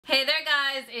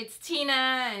guys, it's Tina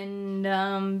and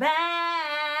I'm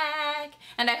back.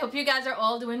 And I hope you guys are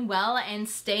all doing well and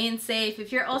staying safe.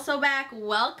 If you're also back,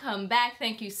 welcome back.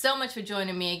 Thank you so much for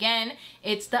joining me again.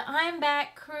 It's the I'm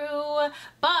Back crew.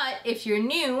 But if you're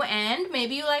new and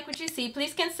maybe you like what you see,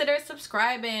 please consider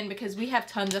subscribing because we have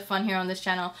tons of fun here on this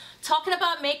channel talking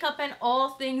about makeup and all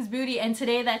things beauty. And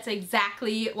today that's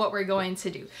exactly what we're going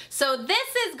to do. So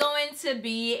this is going to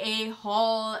be a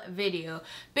haul video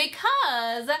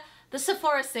because the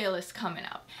Sephora sale is coming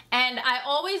up and I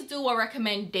always do a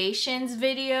recommendations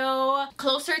video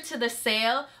closer to the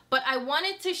sale, but I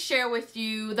wanted to share with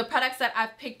you the products that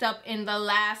I've picked up in the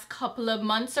last couple of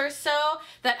months or so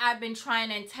that I've been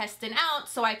trying and testing out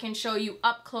so I can show you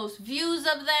up close views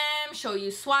of them, show you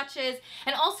swatches,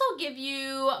 and also give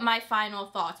you my final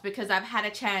thoughts because I've had a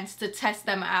chance to test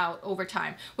them out over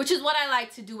time, which is what I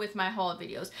like to do with my haul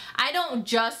videos. I don't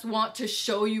just want to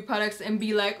show you products and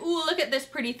be like, ooh, look at this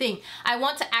pretty thing. I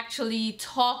want to actually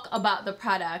talk about the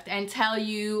product and tell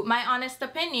you my honest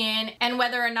opinion and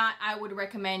whether or not I would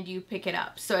recommend you pick it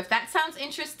up. So if that sounds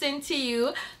interesting to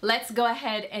you, let's go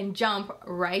ahead and jump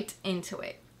right into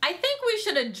it. I think we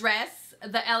should address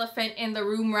the elephant in the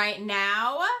room right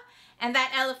now, and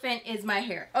that elephant is my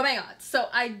hair. Oh my god. So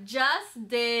I just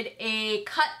did a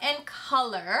cut and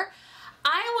color.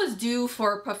 I was due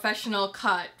for a professional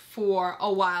cut for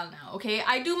a while now, okay?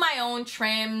 I do my own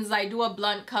trims, I do a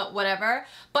blunt cut, whatever,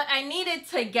 but I needed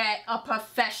to get a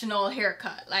professional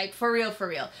haircut, like for real, for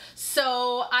real.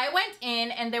 So I went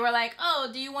in and they were like, oh,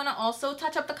 do you want to also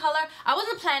touch up the color? I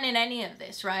wasn't planning any of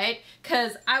this, right?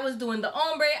 Because I was doing the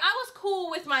ombre. I was cool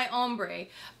with my ombre,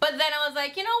 but then I was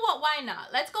like, you know what, why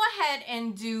not? Let's go ahead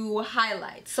and do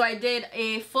highlights. So I did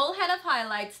a full head of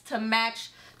highlights to match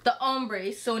the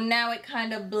ombre, so now it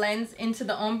kind of blends into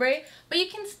the ombre, but you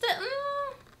can still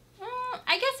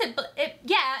I guess it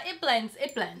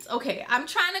blends. Okay, I'm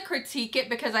trying to critique it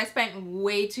because I spent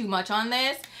way too much on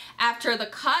this after the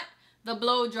cut, the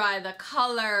blow dry, the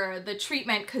color, the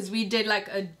treatment, because we did like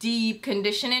a deep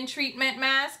conditioning treatment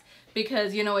mask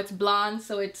because, you know, it's blonde,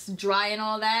 so it's dry and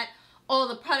all that. All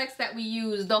the products that we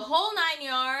used, the whole 9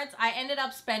 yards, I ended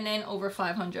up spending over $500.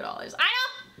 I know.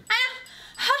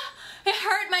 It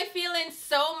hurt my feelings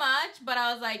so much, but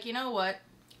I was like, you know what?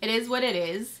 It is what it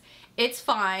is. It's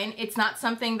fine. It's not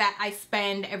something that I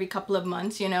spend every couple of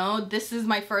months, you know? This is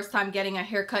my first time getting a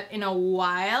haircut in a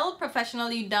while,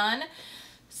 professionally done.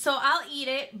 So I'll eat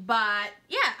it, but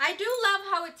yeah, I do love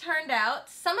how it turned out.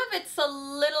 Some of it's a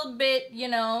little bit, you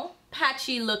know,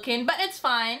 patchy looking, but it's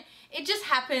fine. It just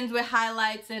happens with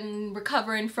highlights and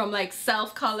recovering from like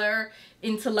self color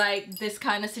into like this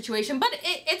kind of situation, but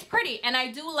it's pretty and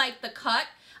I do like the cut.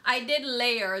 I did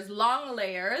layers, long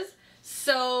layers,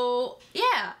 so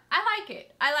yeah, I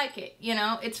like it, you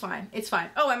know, it's fine.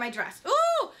 Oh, and my dress,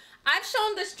 ooh, I've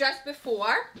shown this dress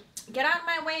before. Get out of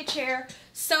my way, chair.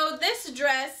 So this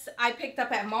dress I picked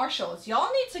up at Marshall's. Y'all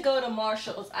need to go to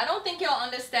Marshall's. I don't think y'all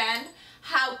understand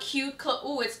how cute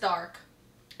ooh, it's dark.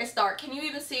 It's dark. Can you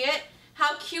even see it?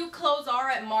 How cute clothes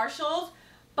are at Marshall's.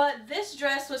 But this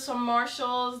dress was from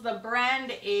Marshall's. The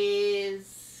brand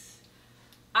is,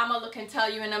 I'm gonna look and tell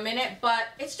you in a minute, but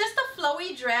it's just a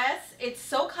flowy dress. It's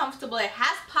so comfortable. It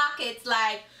has pockets.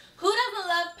 Like, who doesn't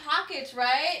love pockets,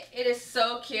 right? It is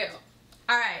so cute.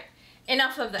 All right,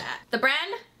 enough of that. The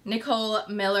brand, Nicole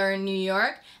Miller, New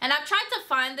York. And I've tried to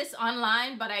find this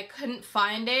online, but I couldn't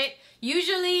find it.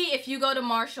 Usually, if you go to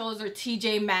Marshall's or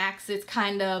TJ Maxx, it's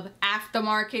kind of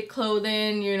aftermarket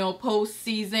clothing, you know,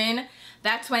 post-season.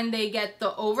 That's when they get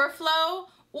the overflow,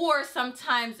 or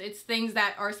sometimes it's things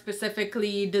that are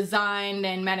specifically designed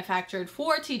and manufactured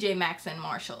for TJ Maxx and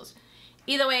Marshall's.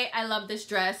 Either way, I love this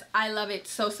dress. I love it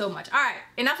so, so much. All right,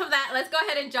 enough of that. Let's go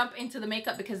ahead and jump into the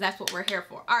makeup because that's what we're here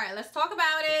for. All right, let's talk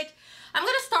about it. I'm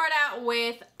gonna start out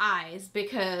with eyes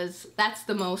because that's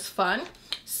the most fun.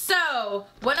 So,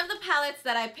 one of the palettes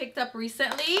that I picked up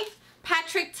recently,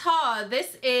 Patrick Ta.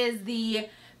 This is the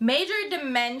Major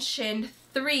Dimension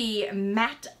 3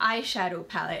 matte eyeshadow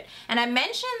palette, and I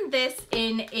mentioned this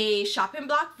in a shopping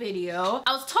block video.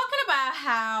 I was talking about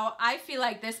how I feel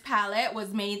like this palette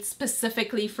was made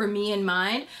specifically for me in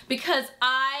mind because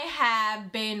I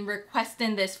have been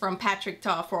requesting this from Patrick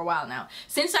Ta for a while now.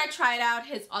 Since I tried out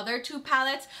his other two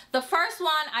palettes, the first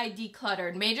one I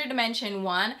decluttered, Major Dimension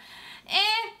 1,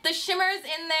 The shimmers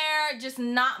in there, just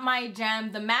not my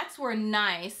jam. The mattes were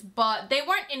nice, but they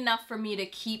weren't enough for me to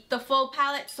keep the full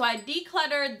palette, so I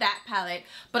decluttered that palette,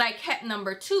 but I kept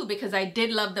number 2 because I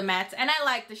did love the mattes and I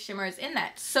like the shimmers in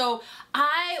that. So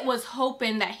I was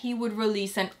hoping that he would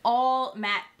release an all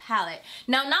matte palette.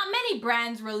 Now, not many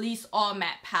brands release all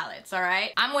matte palettes, all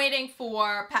right? I'm waiting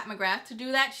for Pat McGrath to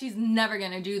do that. She's never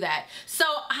gonna do that. So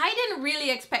I didn't really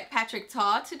expect Patrick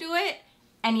Ta to do it,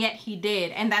 and yet he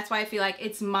did, and that's why I feel like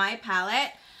it's my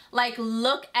palette. Like,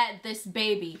 look at this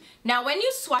baby. Now, when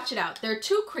you swatch it out, there are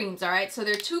 2 creams, all right? So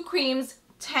there are 2 creams,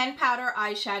 10 powder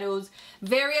eyeshadows,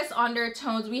 various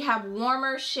undertones. We have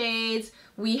warmer shades,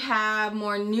 we have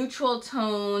more neutral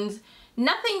tones.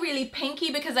 Nothing really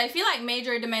pinky because I feel like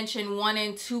Major Dimension 1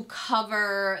 and 2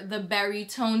 cover the berry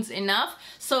tones enough.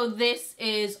 So this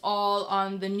is all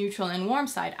on the neutral and warm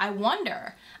side. I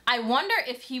wonder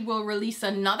if he will release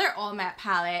another all matte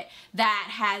palette that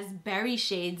has berry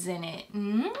shades in it.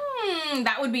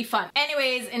 That would be fun.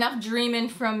 Anyways, enough dreaming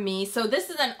from me. So this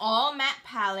is an all matte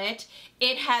palette.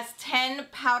 It has 10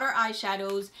 powder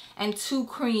eyeshadows and 2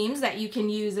 creams that you can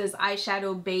use as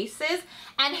eyeshadow bases.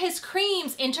 And his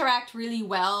creams interact really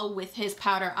well with his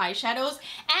powder eyeshadows,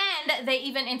 and they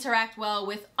even interact well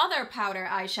with other powder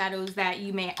eyeshadows that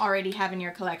you may already have in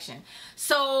your collection.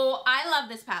 So I love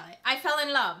this palette. I fell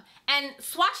in love. And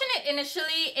swatching it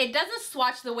initially, it doesn't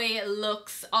swatch the way it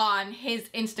looks on his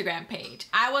Instagram page.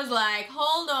 I was like,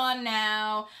 hold on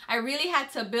now. I really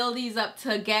had to build these up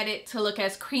to get it to look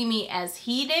as creamy as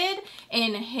he did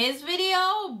in his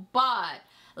video. But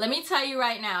let me tell you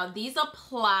right now, these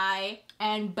apply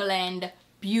and blend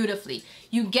beautifully.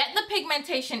 You get the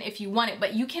pigmentation if you want it,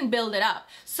 but you can build it up.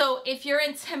 So if you're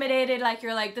intimidated, like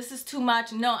you're like, this is too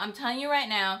much. No, I'm telling you right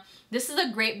now, this is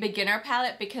a great beginner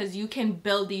palette because you can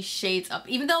build these shades up.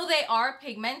 Even though they are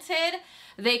pigmented,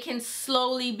 they can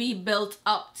slowly be built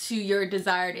up to your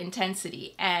desired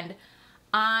intensity. And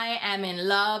I am in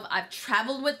love. I've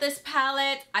traveled with this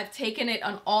palette. I've taken it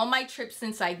on all my trips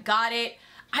since I got it.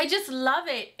 I just love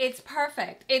it. It's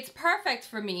perfect. It's perfect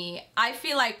for me. I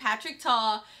feel like Patrick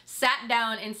Ta sat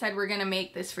down and said, we're gonna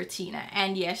make this for Tina.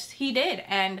 And yes, he did.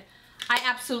 And I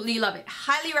absolutely love it.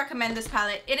 Highly recommend this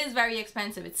palette. It is very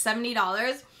expensive. It's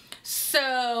 $70.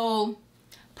 So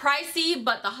pricey,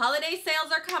 but the holiday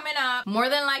sales are coming up. More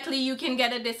than likely you can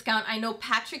get a discount. I know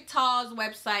Patrick Ta's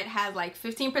website has like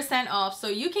 15% off, so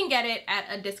you can get it at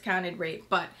a discounted rate,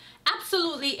 but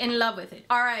absolutely in love with it.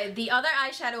 All right, the other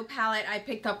eyeshadow palette I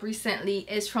picked up recently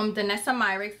is from Danessa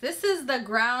Myricks. This is the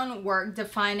Groundwork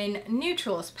Defining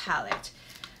Neutrals palette.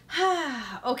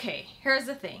 Okay, here's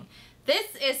the thing.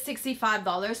 This is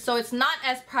 $65, so it's not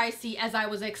as pricey as I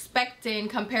was expecting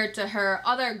compared to her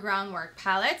other Groundwork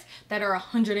palettes that are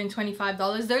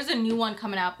 $125. There's a new one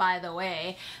coming out, by the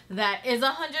way, that is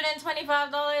 $125,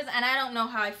 and I don't know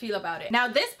how I feel about it. Now,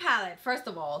 this palette, first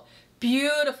of all,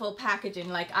 beautiful packaging.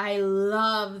 Like, I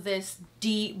love this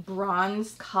deep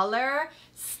bronze color.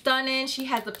 Stunning. She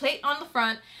has the plate on the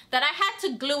front that I had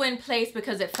to glue in place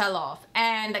because it fell off.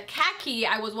 And Kaki,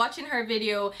 I was watching her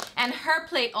video and her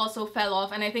plate also fell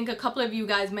off, and I think a couple of you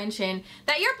guys mentioned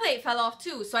that your plate fell off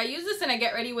too. So I used this in a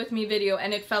get ready with me video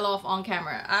and it fell off on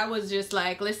camera. I was just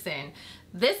like, listen,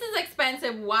 this is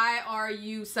expensive. Why are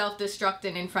you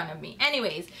self-destructing in front of me?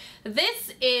 Anyways,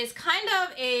 this is kind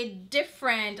of a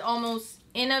different, almost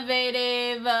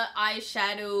innovative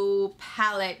eyeshadow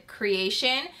palette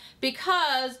creation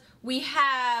because we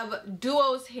have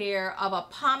duos here of a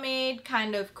pomade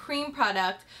kind of cream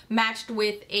product matched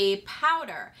with a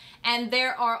powder. And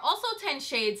there are also 10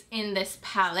 shades in this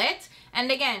palette.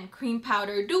 And again, cream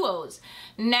powder duos.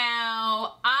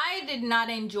 Now, I did not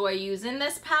enjoy using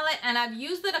this palette, and I've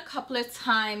used it a couple of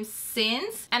times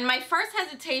since. And my first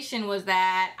hesitation was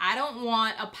that I don't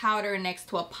want a powder next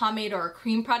to a pomade or a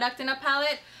cream product in a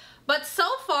palette. But so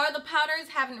far, the powders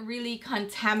haven't really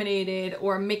contaminated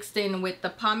or mixed in with the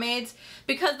pomades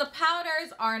because the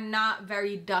powders are not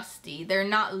very dusty. They're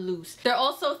not loose. They're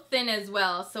also thin as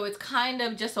well, so it's kind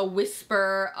of just a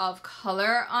whisper of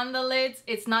color on the lids.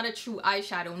 It's not a true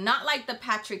eyeshadow. Not like the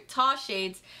Patrick Ta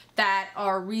shades that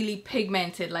are really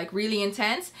pigmented, like really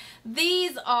intense.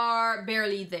 These are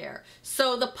barely there.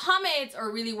 So the pomades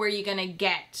are really where you're gonna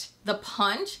get the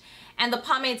punch. And the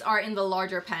pomades are in the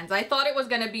larger pans. I thought it was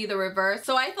gonna be the reverse.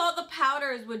 So I thought the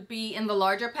powders would be in the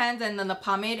larger pans and then the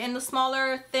pomade in the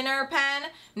smaller, thinner pan.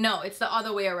 No, it's the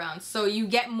other way around. So you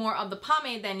get more of the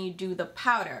pomade than you do the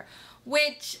powder,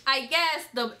 which I guess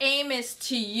the aim is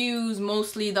to use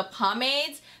mostly the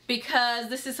pomades because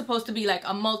this is supposed to be like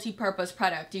a multi-purpose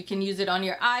product. You can use it on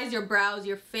your eyes, your brows,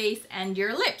 your face, and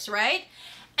your lips, right?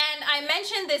 And I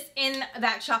mentioned this in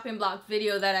that shopping block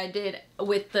video that I did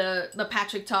with the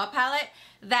Patrick Ta palette,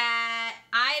 that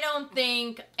I don't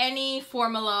think any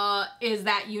formula is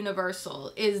that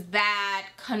universal, is that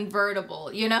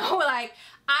convertible, you know? Like,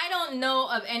 I don't know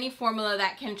of any formula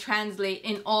that can translate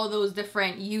in all those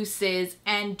different uses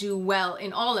and do well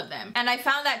in all of them. And I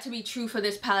found that to be true for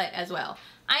this palette as well.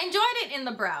 I enjoyed it in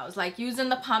the brows, like using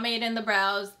the pomade in the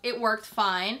brows, it worked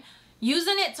fine.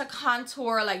 Using it to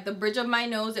contour like the bridge of my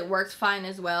nose, it worked fine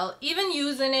as well. Even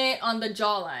using it on the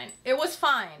jawline, it was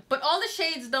fine. But all the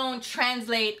shades don't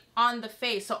translate on the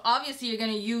face, so obviously you're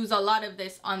gonna use a lot of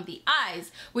this on the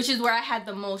eyes, which is where I had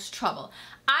the most trouble.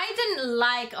 I didn't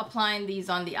like applying these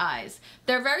on the eyes.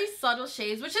 They're very subtle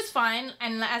shades, which is fine.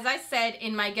 And as I said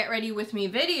in my Get Ready With Me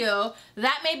video,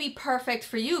 that may be perfect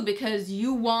for you because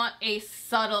you want a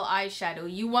subtle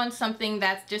eyeshadow. You want something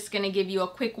that's just gonna give you a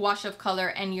quick wash of color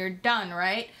and you're done,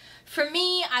 right? For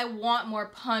me, I want more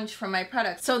punch from my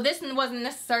product. So this wasn't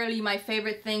necessarily my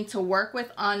favorite thing to work with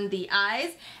on the eyes.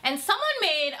 And someone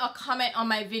made a comment on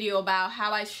my video about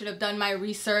how I should have done my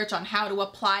research on how to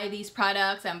apply these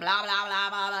products and blah, blah, blah,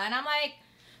 blah, blah. And I'm like,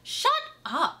 shut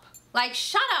up. Like,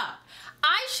 shut up.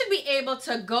 I should be able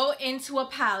to go into a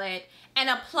palette and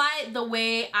apply it the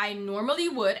way I normally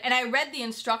would. And I read the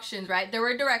instructions, right? There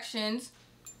were directions.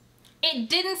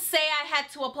 It didn't say I had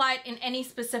to apply it in any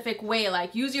specific way,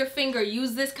 like use your finger,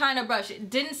 use this kind of brush. It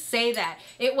didn't say that.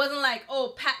 It wasn't like,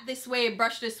 oh, pat this way,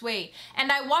 brush this way.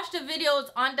 And I watched the videos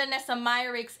on Danessa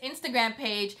Myrick's Instagram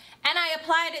page and I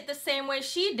applied it the same way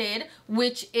she did,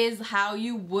 which is how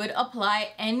you would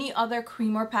apply any other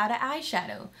cream or powder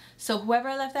eyeshadow. So whoever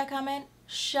left that comment,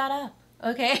 shut up,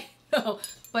 okay? No,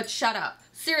 but shut up.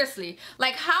 Seriously,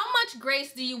 like how much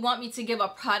grace do you want me to give a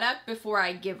product before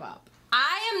I give up?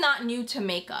 I am not new to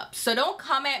makeup, so don't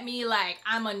come at me like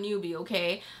I'm a newbie,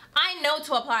 okay? I know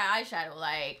to apply eyeshadow,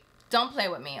 like, don't play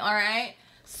with me, alright?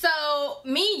 So,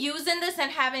 me using this and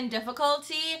having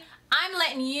difficulty, I'm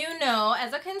letting you know,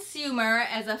 as a consumer,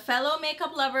 as a fellow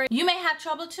makeup lover, you may have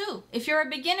trouble too. If you're a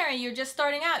beginner and you're just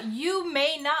starting out, you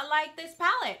may not like this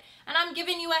palette. And I'm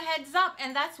giving you a heads up,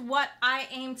 and that's what I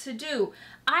aim to do.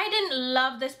 I didn't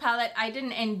love this palette. I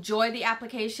didn't enjoy the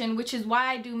application, which is why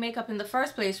I do makeup in the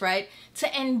first place, right?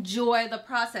 To enjoy the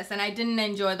process, and I didn't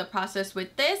enjoy the process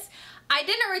with this. I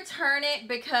didn't return it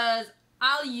because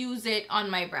I'll use it on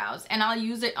my brows, and I'll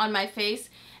use it on my face,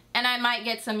 and I might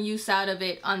get some use out of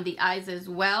it on the eyes as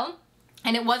well.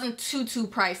 And it wasn't too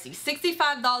pricey.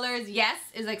 $65, yes,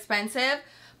 is expensive,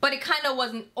 but it kind of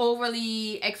wasn't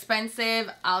overly expensive.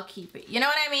 I'll keep it. You know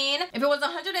what I mean? If it was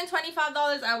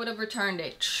 $125, I would have returned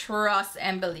it. Trust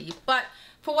and believe. But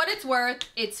for what it's worth,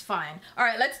 it's fine. All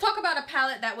right, let's talk about a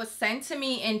palette that was sent to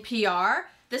me in PR.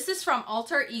 This is from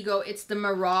Alter Ego. It's the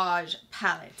Mirage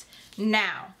palette.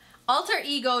 Now, Alter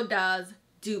Ego does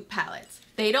dupe palettes.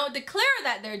 They don't declare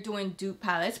that they're doing dupe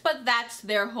palettes, but that's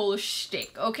their whole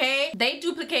shtick, okay? They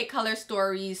duplicate color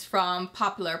stories from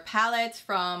popular palettes,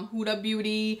 from Huda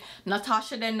Beauty,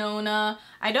 Natasha Denona.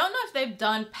 I don't know if they've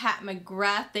done Pat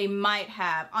McGrath. They might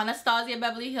have. Anastasia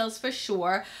Beverly Hills for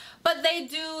sure. But they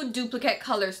do duplicate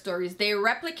color stories. They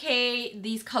replicate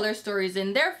these color stories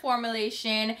in their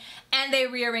formulation, and they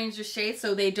rearrange the shades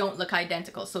so they don't look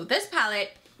identical. So this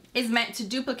palette is meant to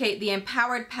duplicate the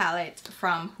Empowered palette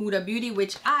from Huda Beauty,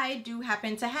 which I do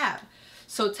happen to have.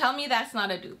 So tell me that's not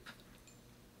a dupe.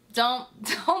 Don't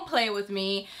play with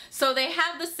me. So they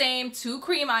have the same 2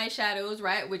 cream eyeshadows,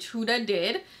 right, which Huda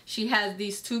did. She has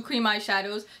these 2 cream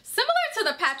eyeshadows, similar to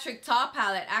the Patrick Ta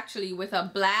palette actually, with a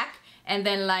black and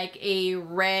then like a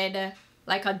red,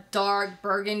 like a dark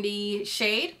burgundy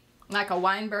shade, like a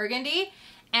wine burgundy.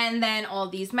 And then all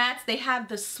these mattes, they have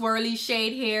the swirly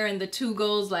shade here and the 2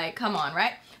 golds, like, come on,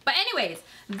 right? But anyways,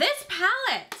 this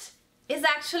palette is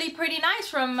actually pretty nice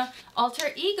from Alter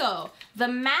Ego. The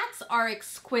mattes are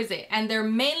exquisite, and they're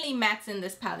mainly mattes in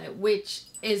this palette, which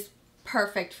is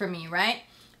perfect for me, right?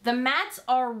 The mattes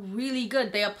are really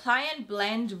good. They apply and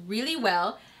blend really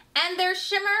well, and their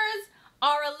shimmers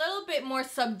are a little bit more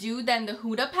subdued than the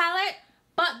Huda palette,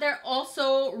 but they're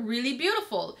also really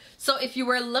beautiful. So if you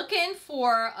were looking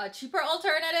for a cheaper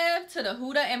alternative to the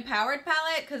Huda Empowered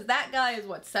palette, because that guy is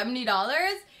what, $70?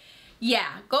 Yeah,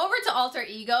 go over to Alter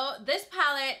Ego. This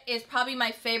palette is probably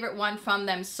my favorite one from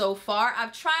them so far.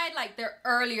 I've tried like their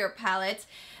earlier palettes.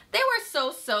 They were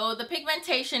so-so. The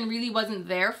pigmentation really wasn't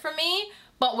there for me.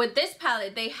 But with this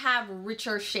palette, they have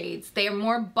richer shades. They are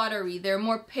more buttery. They're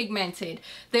more pigmented.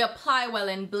 They apply well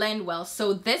and blend well.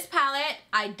 So this palette,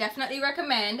 I definitely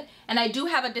recommend. And I do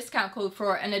have a discount code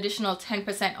for an additional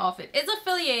 10% off. It is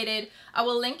affiliated. I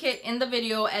will link it in the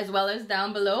video as well as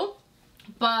down below.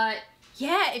 But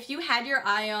yeah, if you had your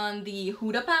eye on the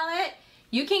Huda palette,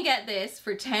 you can get this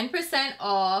for 10%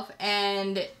 off,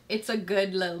 and it's a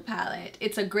good little palette.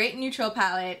 It's a great neutral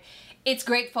palette. It's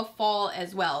great for fall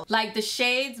as well. Like, the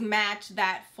shades match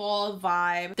that fall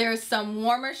vibe. There's some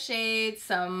warmer shades,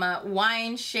 some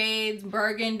wine shades,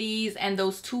 burgundies, and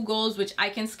those two golds, which I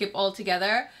can skip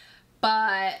altogether.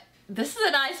 But this is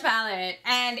a nice palette,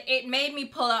 and it made me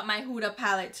pull out my Huda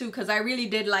palette too, because I really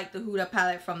did like the Huda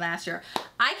palette from last year.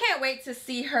 I can't wait to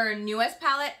see her newest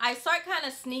palette. I saw it kind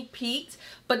of sneak peeked,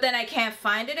 but then I can't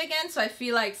find it again, so I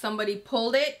feel like somebody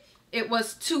pulled it. It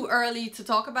was too early to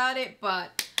talk about it,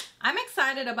 but I'm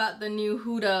excited about the new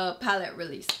Huda palette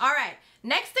release. All right.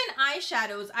 Next in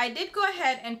eyeshadows, I did go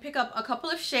ahead and pick up a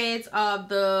couple of shades of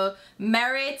the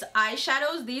Merit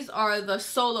eyeshadows. These are the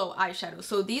solo eyeshadows.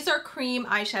 So these are cream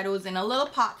eyeshadows in a little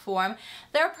pot form.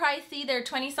 They're pricey. They're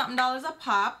 20-something a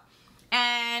pop.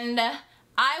 And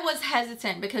I was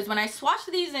hesitant because when I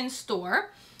swatched these in store,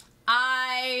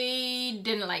 I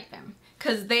didn't like them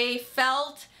because they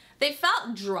felt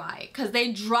dry, because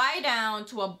they dry down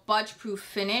to a budge proof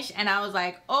finish, and I was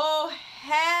like, oh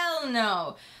hell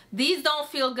no, these don't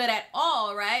feel good at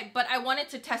all, right? But I wanted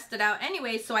to test it out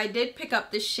anyway, so I did pick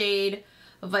up the shade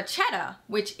Vachetta,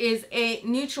 which is a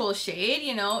neutral shade.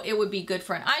 You know, it would be good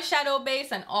for an eyeshadow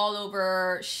base, an all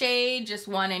over shade, just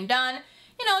one and done,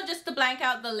 you know, just to blank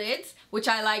out the lids, which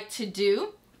I like to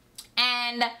do.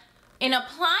 And in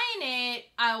applying it,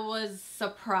 I was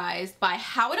surprised by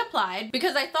how it applied,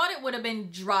 because I thought it would have been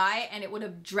dry and it would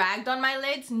have dragged on my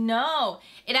lids. No,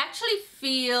 it actually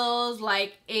feels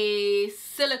like a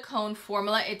silicone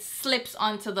formula. It slips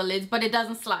onto the lids, but it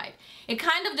doesn't slide. It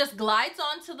kind of just glides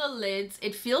onto the lids.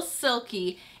 It feels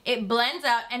silky. It blends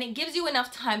out, and it gives you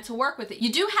enough time to work with it.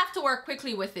 You do have to work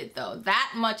quickly with it though.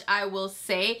 That much I will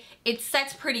say. It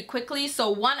sets pretty quickly,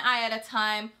 so one eye at a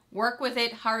time, work with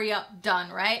it, hurry up, done,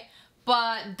 right?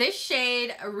 But this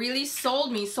shade really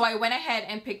sold me, so I went ahead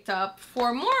and picked up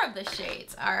 4 more of the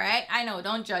shades. All right, I know,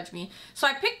 don't judge me. So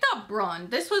I picked up Brun.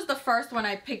 This was the first one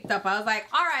I picked up. I was like,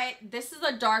 all right, this is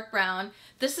a dark brown.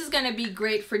 This is gonna be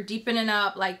great for deepening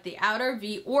up like the outer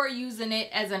V, or using it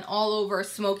as an all over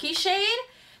smoky shade,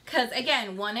 because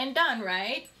again, one and done,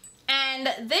 right? And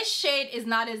this shade is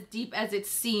not as deep as it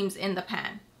seems in the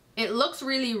pan. It looks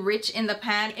really rich in the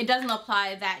pan. It doesn't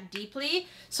apply that deeply.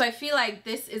 So I feel like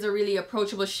this is a really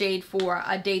approachable shade for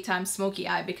a daytime smoky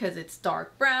eye, because it's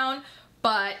dark brown,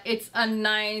 but it's a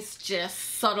nice, just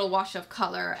subtle wash of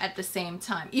color at the same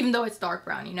time, even though it's dark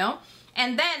brown, you know?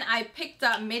 And then I picked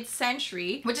up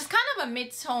Midcentury, which is kind of a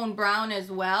mid-tone brown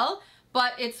as well,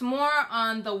 but it's more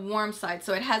on the warm side.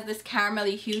 So it has this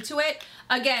caramelly hue to it.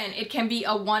 Again, it can be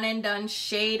a one and done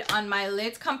shade on my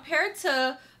lids compared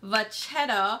to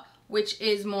Vachetta, which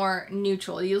is more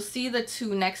neutral. You'll see the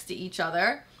two next to each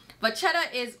other.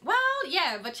 Vachetta is, well,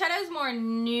 yeah, Vachetta is more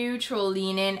neutral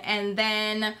leaning, and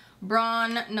then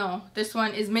Brun, no, this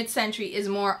one is Midcentury, is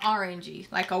more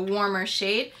orangey, like a warmer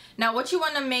shade. Now what you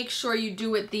want to make sure you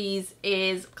do with these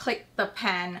is click the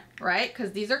pan, right?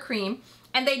 Because these are cream,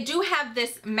 and they do have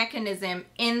this mechanism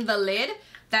in the lid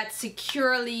that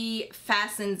securely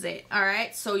fastens it, all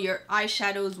right? So your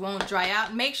eyeshadows won't dry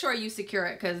out. Make sure you secure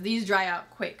it, because these dry out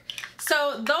quick.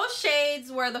 So those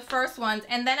shades were the first ones,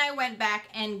 and then I went back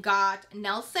and got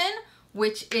Nelson,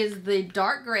 which is the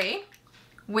dark gray,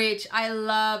 which I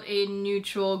love a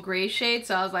neutral gray shade.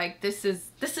 So I was like, this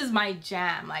is my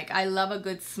jam. Like, I love a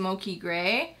good smoky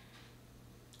gray.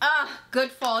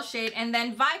 Good fall shade. And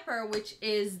then Viper, which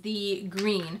is the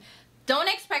green. Don't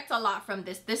expect a lot from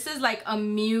this. This is like a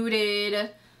muted,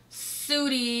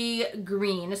 sooty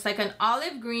green. It's like an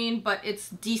olive green, but it's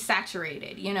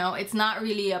desaturated, you know? It's not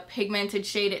really a pigmented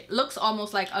shade. It looks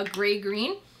almost like a gray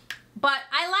green, but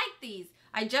I like these.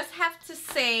 I just have to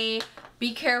say,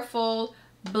 be careful.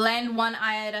 Blend one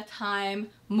eye at a time,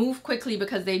 move quickly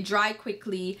because they dry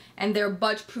quickly, and they're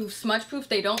budge proof, smudge proof.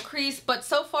 They don't crease, but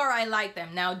so far I like them.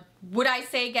 Now, would I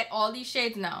say get all these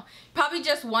shades? No, probably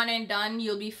just one and done.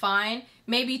 You'll be fine.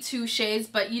 Maybe 2 shades,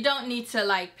 but you don't need to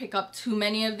like pick up too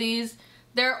many of these.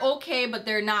 They're okay, but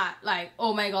they're not like,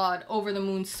 oh my god, over the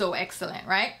moon, so excellent,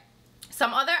 right?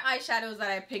 Some other eyeshadows that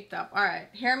I picked up. All right,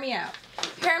 hear me out.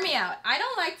 Hear me out. I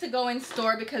don't like to go in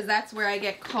store because that's where I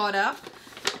get caught up.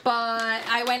 But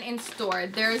I went in store.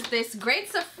 There's this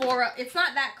great Sephora. It's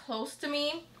not that close to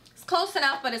me. It's close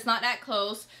enough, but it's not that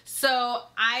close. So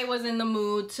I was in the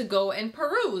mood to go and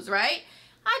peruse, right?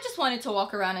 I just wanted to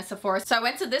walk around at Sephora. So I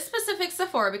went to this specific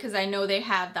Sephora because I know they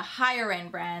have the higher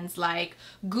end brands like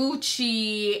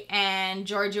Gucci and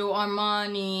Giorgio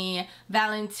Armani,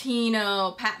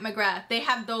 Valentino, Pat McGrath. They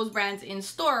have those brands in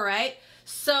store, right?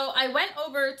 So I went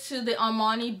over to the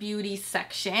Armani Beauty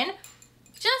section,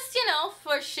 just, you know,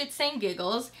 for shits and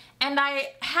giggles, and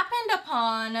I happened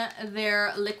upon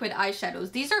their liquid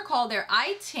eyeshadows. These are called their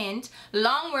Eye Tint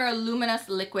Longwear Luminous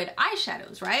Liquid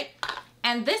Eyeshadows, right?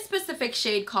 And this specific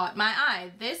shade caught my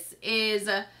eye. This is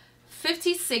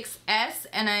 56S,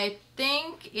 and I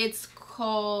think it's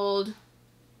called,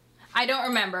 I don't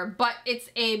remember, but it's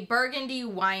a burgundy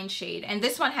wine shade, and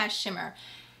this one has shimmer.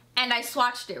 And I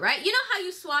swatched it, right? You know how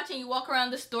you swatch and you walk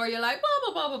around the store, you're like,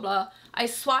 blah, blah, blah, blah, blah. I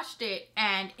swatched it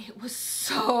and it was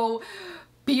so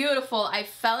beautiful. I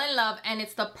fell in love, and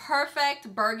it's the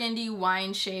perfect burgundy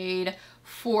wine shade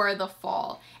for the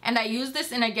fall. And I used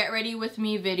this in a get ready with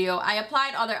me video. I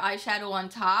applied other eyeshadow on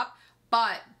top,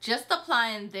 but just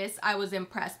applying this, I was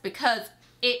impressed because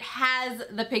it has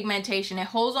the pigmentation. It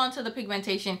holds on to the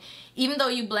pigmentation even though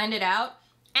you blend it out.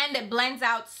 And it blends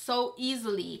out so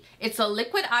easily. It's a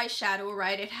liquid eyeshadow,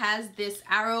 right? It has this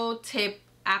arrow tip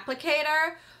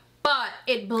applicator, but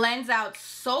it blends out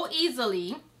so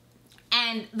easily,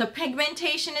 and the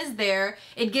pigmentation is there.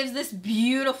 It gives this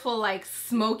beautiful, like,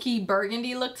 smoky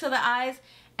burgundy look to the eyes,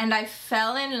 and I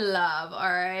fell in love,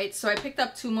 all right? So I picked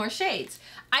up 2 more shades.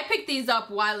 I picked these up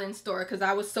while in store because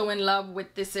I was so in love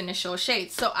with this initial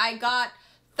shade. So I got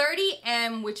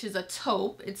 30M, which is a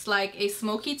taupe. It's like a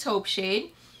smoky taupe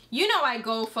shade. You know I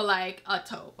go for like a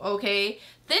taupe, okay?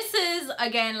 This is,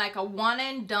 again, like a one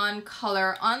and done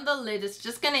color on the lid. It's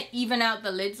just gonna even out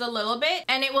the lids a little bit,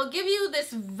 and it will give you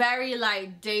this very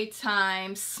like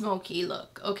daytime smoky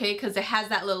look, okay? Because it has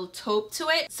that little taupe to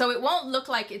it. So it won't look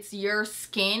like it's your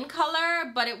skin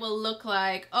color, but it will look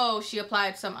like, oh, she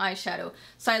applied some eyeshadow.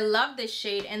 So I love this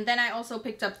shade. And then I also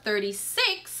picked up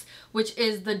 36, which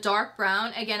is the dark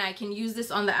brown. Again, I can use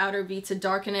this on the outer V to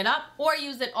darken it up, or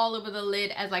use it all over the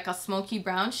lid as like a smoky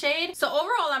brown shade. So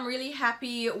overall, I'm really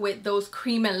happy with those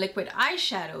cream and liquid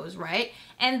eyeshadows, right?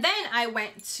 And then I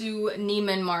went to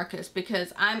Neiman Marcus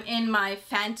because I'm in my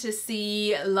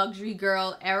fantasy luxury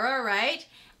girl era, right?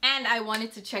 And I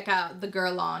wanted to check out the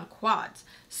Guerlain quads.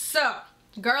 So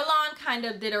Guerlain kind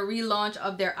of did a relaunch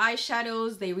of their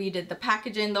eyeshadows. They redid the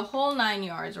packaging, the whole 9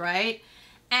 yards, right?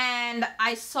 And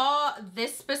I saw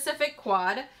this specific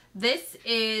quad. This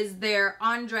is their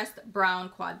Undressed brown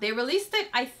quad. They released it,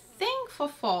 I think, for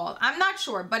fall. I'm not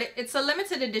sure, but it's a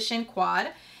limited edition quad,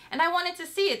 and I wanted to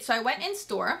see it. So I went in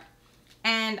store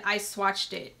and I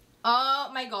swatched it. Oh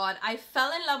my god, I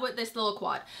fell in love with this little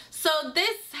quad. So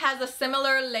this has a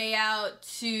similar layout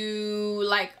to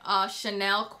like a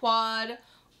Chanel quad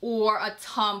or a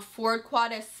Tom Ford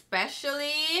quad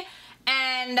especially.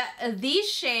 And these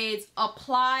shades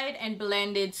applied and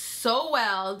blended so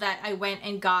well that I went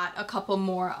and got a couple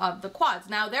more of the quads.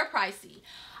 Now, they're pricey.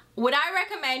 Would I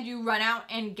recommend you run out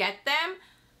and get them?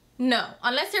 No.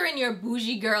 Unless you're in your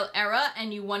bougie girl era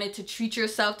and you wanted to treat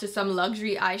yourself to some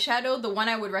luxury eyeshadow, the one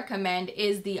I would recommend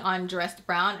is the Undressed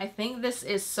brown. I think this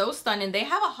is so stunning. They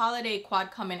have a holiday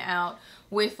quad coming out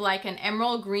with like an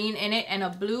emerald green in it and a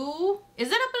blue.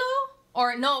 Is it a blue?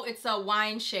 Or no, it's a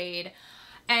wine shade.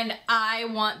 And I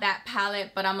want that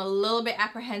palette, but I'm a little bit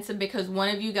apprehensive because one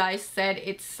of you guys said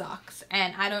it sucks.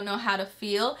 And I don't know how to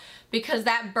feel because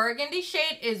that burgundy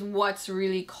shade is what's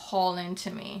really calling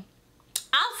to me.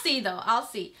 I'll see though, I'll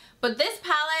see. But this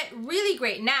palette, really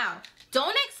great. Now,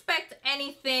 don't expect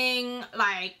anything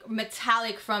like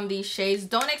metallic from these shades.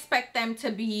 Don't expect them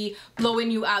to be blowing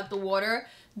you out the water.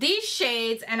 These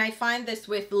shades, and I find this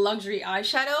with luxury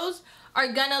eyeshadows,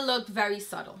 are gonna look very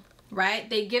subtle. Right?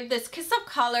 They give this kiss of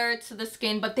color to the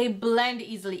skin, but they blend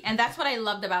easily. And that's what I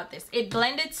loved about this. It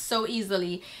blended so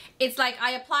easily. It's like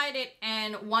I applied it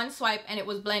and one swipe and it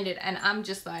was blended. And I'm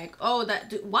just like, oh,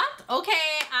 what? Okay,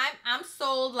 I'm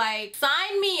sold. Like,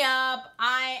 sign me up.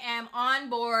 I am on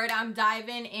board. I'm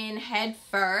diving in head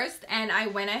first. And I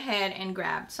went ahead and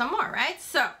grabbed some more, right?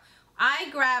 So I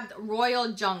grabbed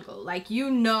Royal Jungle. Like,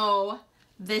 you know,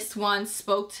 this one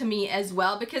spoke to me as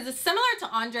well because it's similar to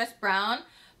Undressed brown,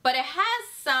 but it has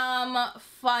some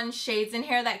fun shades in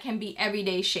here that can be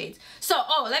everyday shades. So,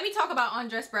 oh, let me talk about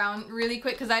Undressed brown really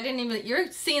quick because I didn't even,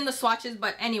 you're seeing the swatches,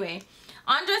 but anyway.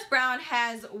 Undressed brown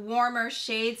has warmer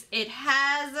shades. It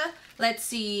has, let's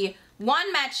see,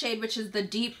 one matte shade, which is the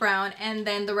deep brown, and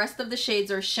then the rest of the shades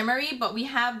are shimmery, but we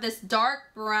have this dark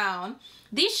brown.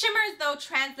 These shimmers, though,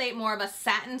 translate more of a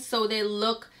satin, so they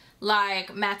look like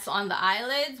mattes on the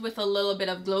eyelids with a little bit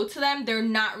of glow to them. They're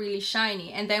not really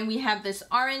shiny. And then we have this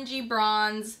orangey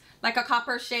bronze, like a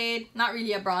copper shade, not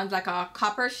really a bronze, like a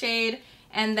copper shade,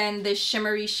 and then this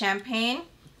shimmery champagne.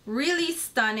 Really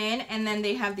stunning. And then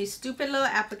they have these stupid little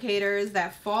applicators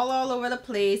that fall all over the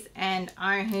place, and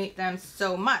I hate them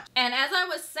so much. And as I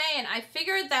was saying, I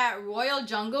figured that Royal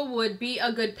Jungle would be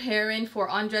a good pairing for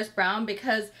Undressed Brown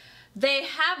because they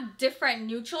have different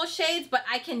neutral shades, but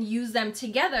I can use them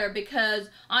together because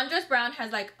Undressed Brown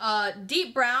has like a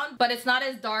deep brown, but it's not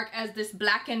as dark as this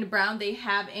blackened brown they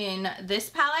have in this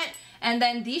palette. And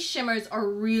then these shimmers are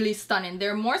really stunning.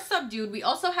 They're more subdued. We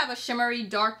also have a shimmery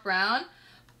dark brown,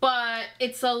 but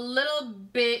it's a little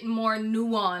bit more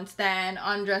nuanced than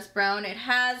Undressed Brown. It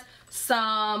has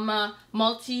some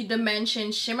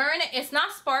multi-dimension shimmer in it. It's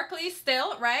not sparkly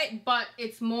still, right? But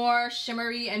it's more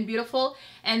shimmery and beautiful.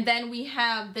 And then we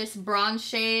have this bronze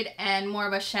shade and more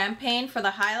of a champagne for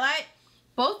the highlight.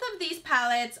 Both of these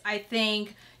palettes, I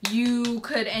think you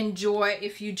could enjoy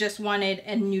if you just wanted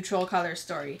a neutral color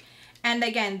story. And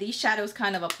again, these shadows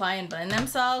kind of apply and blend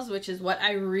themselves, which is what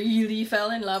I really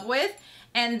fell in love with.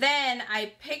 And then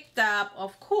I picked up,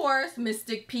 of course,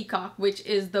 Mystic Peacock, which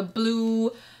is the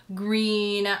blue,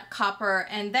 green, copper,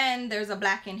 and then there's a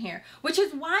black in here, which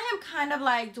is why I'm kind of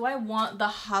like, do I want the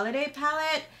holiday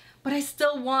palette? But I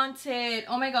still want it.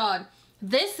 Oh my god,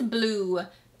 this blue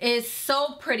is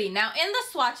so pretty. Now in the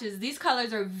swatches, these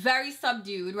colors are very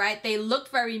subdued, right? They look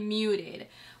very muted.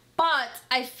 But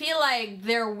I feel like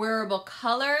they're wearable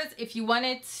colors. If you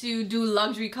wanted to do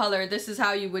luxury color, this is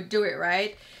how you would do it,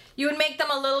 right? You would make them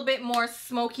a little bit more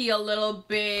smoky, a little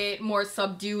bit more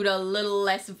subdued, a little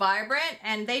less vibrant,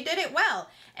 and they did it well.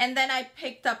 And then I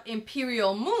picked up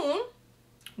Imperial Moon,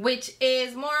 which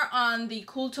is more on the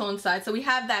cool tone side. So we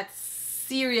have that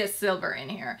serious silver in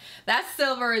here. That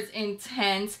silver is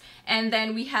intense. And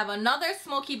then we have another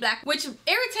smoky black, which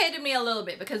irritated me a little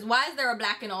bit because why is there a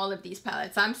black in all of these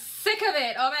palettes? I'm sick of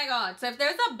it. Oh my god. So if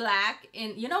there's a black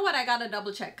in, you know what, I gotta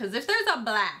double check, because if there's a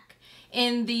black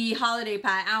in the holiday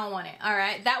palette, I don't want it. All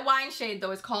right, that wine shade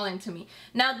though is calling to me.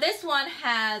 Now this one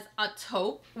has a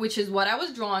taupe, which is what I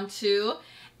was drawn to,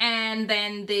 and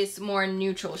then this more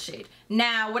neutral shade.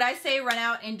 Now would I say run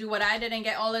out and do what I did and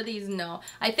get all of these? No.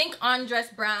 I think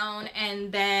Undressed Brown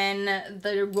and then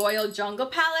the Royal Jungle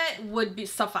palette would be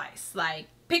suffice. Like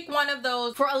pick one of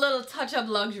those for a little touch of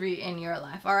luxury in your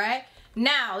life. All right,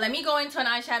 now let me go into an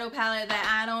eyeshadow palette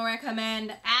that I don't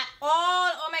recommend at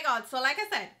all. Oh my god. So like I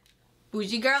said,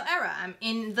 bougie girl era, I'm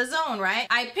in the zone, right?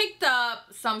 I picked up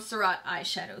some Surat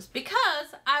eyeshadows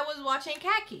because I was watching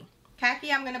Khaki.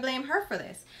 Khaki, I'm gonna blame her for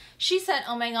this. She said,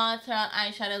 oh my god, Surat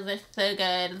eyeshadows are so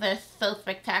good, they're so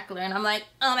spectacular. And I'm like,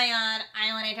 oh my god,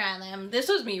 I wanna try them. This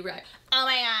was me, right? Oh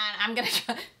my god, I'm gonna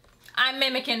try. I'm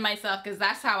mimicking myself because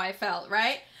that's how I felt,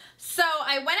 right? So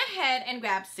I went ahead and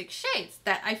grabbed 6 shades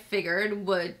that I figured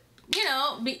would, you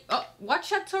know, be, oh,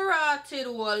 Vachetta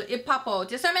till it pop out.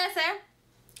 You see what I'm saying?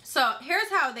 So here's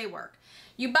how they work.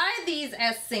 You buy these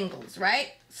as singles, right?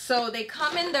 So they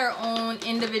come in their own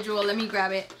individual, let me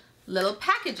grab it, little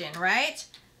packaging, right?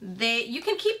 You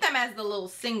can keep them as the little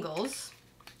singles.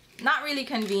 Not really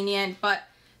convenient, but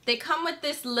they come with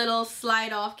this little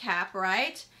slide off cap,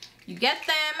 right? You get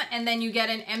them and then you get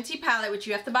an empty palette, which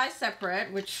you have to buy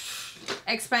separate, which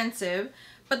expensive.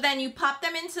 But then you pop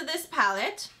them into this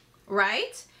palette,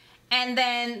 right? And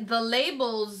then the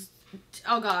labels,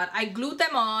 oh god, I glued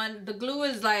them on. The glue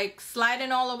is like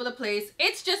sliding all over the place.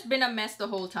 It's just been a mess the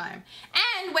whole time.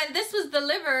 And when this was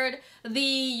delivered,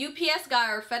 the UPS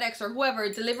guy or FedEx or whoever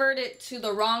delivered it to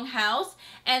the wrong house.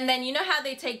 And then you know how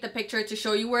they take the picture to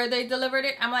show you where they delivered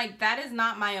it? I'm like, that is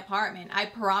not my apartment. I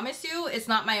promise you, it's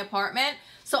not my apartment.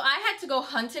 So I had to go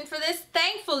hunting for this.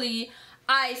 Thankfully,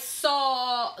 I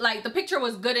saw, like, the picture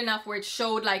was good enough where it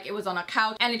showed like it was on a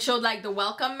couch and it showed like the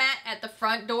welcome mat at the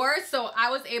front door. So I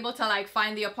was able to like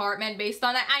find the apartment based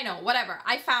on that. I know, whatever.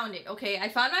 I found it, okay? I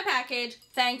found my package,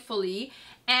 thankfully,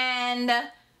 and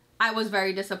I was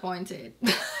very disappointed.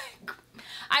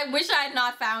 I wish I had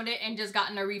not found it and just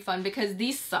gotten a refund because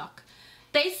these suck.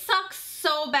 They suck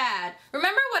so bad.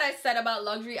 Remember what I said about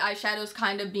luxury eyeshadows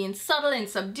kind of being subtle and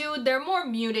subdued? They're more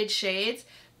muted shades.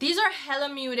 These are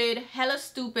hella muted, hella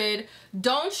stupid,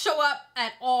 don't show up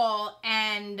at all,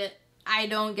 and I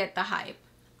don't get the hype.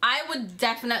 I would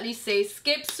definitely say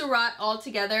skip Surat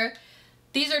altogether.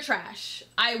 These are trash.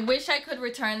 I wish I could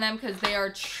return them because they are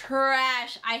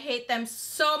trash. I hate them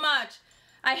so much.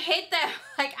 I hate them.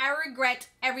 Like, I regret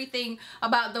everything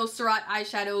about those Surat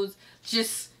eyeshadows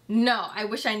just No, I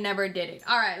wish I never did it.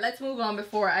 All right, let's move on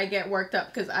before I get worked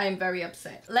up because I am very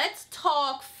upset. Let's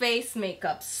talk face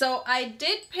makeup. So I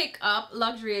did pick up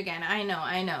luxury again. I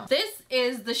know. This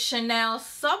is the Chanel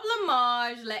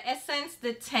Sublimage L'Essence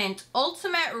de Teint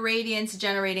Ultimate Radiance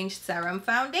Generating Serum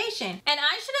Foundation. And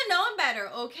I should have known better,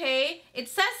 okay? It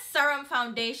says serum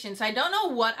foundation, so I don't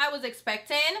know what I was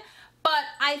expecting. But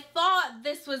I thought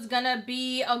this was gonna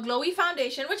be a glowy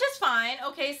foundation, which is fine,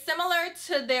 okay? Similar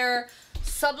to their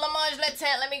Sublimage Le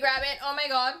Teint. Let me grab it. Oh my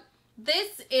god.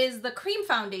 This is the cream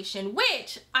foundation,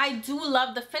 which I do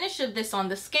love the finish of this on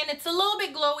the skin. It's a little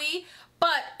bit glowy,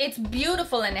 but it's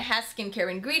beautiful and it has skincare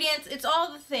ingredients. It's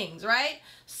all the things, right?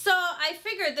 So I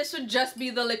figured this would just be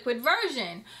the liquid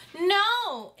version.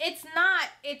 No, it's not.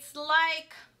 It's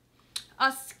like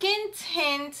a skin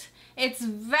tint. It's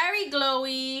very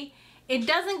glowy. It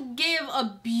doesn't give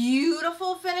a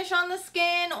beautiful finish on the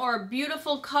skin or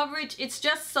beautiful coverage. It's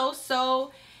just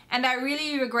so-so. And I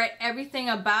really regret everything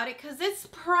about it because it's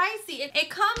pricey. It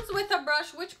comes with a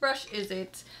brush. Which brush is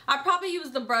it? I probably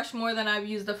use the brush more than I've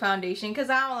used the foundation because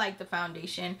I don't like the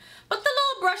foundation. But the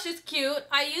little brush is cute.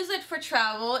 I use it for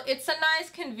travel. It's a nice,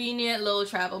 convenient little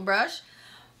travel brush.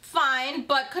 Fine,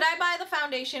 but could I buy the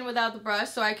foundation without the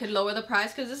brush so I could lower the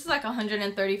price? Because this is like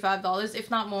 $135, if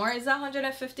not more. Is that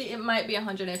 $150? It might be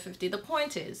 $150. The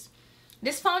point is,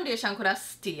 this foundation could have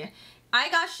stayed. I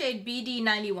got shade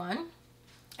BD91.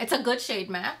 It's a good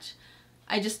shade match.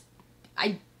 I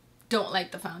don't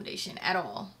like the foundation at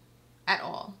all. At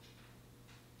all.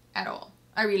 At all.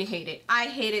 I really hate it. I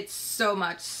hate it so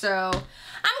much. So I'm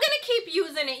gonna keep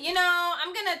using it. You know,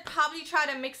 I'm gonna probably try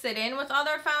to mix it in with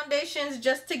other foundations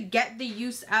just to get the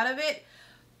use out of it.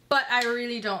 But I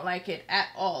really don't like it at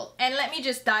all. And let me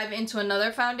just dive into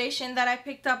another foundation that I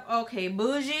picked up. Okay,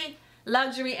 bougie,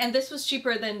 luxury, and this was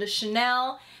cheaper than the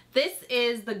Chanel. This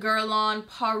is the Guerlain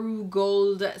Paru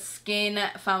Gold Skin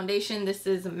Foundation. This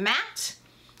is matte.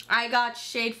 I got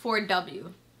shade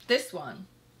 4W. This one.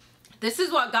 This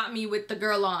is what got me with the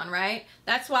Guerlain, right?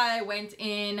 That's why I went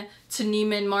in to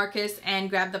Neiman Marcus and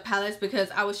grabbed the palettes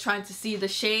because I was trying to see the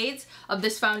shades of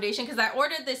this foundation because I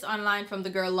ordered this online from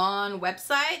the Guerlain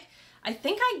website. I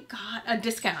think I got a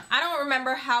discount. I don't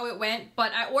remember how it went,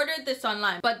 but I ordered this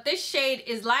online. But this shade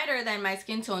is lighter than my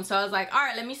skin tone, so I was like, all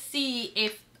right, let me see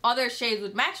if other shades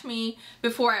would match me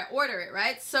before I order it,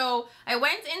 right? So I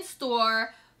went in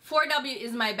store. 4W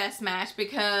is my best match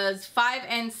because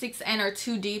 5N, 6N are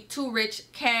too deep, too rich,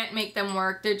 can't make them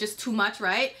work. They're just too much,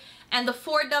 right? And the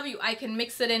 4W, I can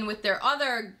mix it in with their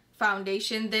other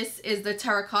foundation. This is the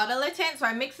Terracotta Le Tint. So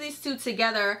I mix these two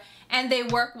together and they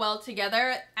work well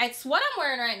together. It's what I'm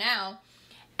wearing right now.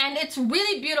 And it's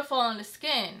really beautiful on the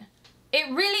skin. It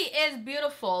really is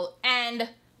beautiful. And,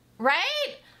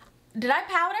 right? Did I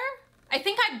powder? I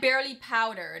think I barely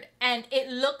powdered and it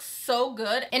looks so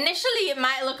good. Initially, it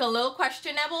might look a little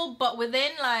questionable, but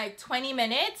within like 20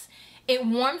 minutes, it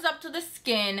warms up to the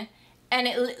skin and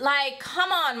it like,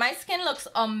 come on, my skin looks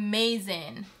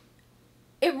amazing.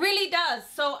 It really does.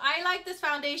 So I like this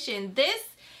foundation. This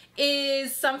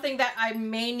is something that I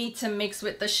may need to mix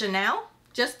with the Chanel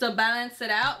just to balance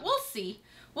it out. We'll see.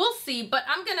 We'll see, but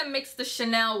I'm gonna mix the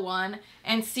Chanel one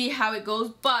and see how it goes.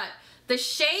 But the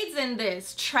shades in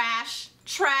this, trash,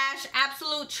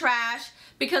 absolute trash,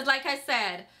 because like I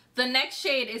said, the next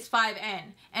shade is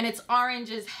 5N and it's orange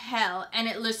as hell and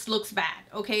it just looks bad,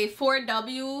 okay?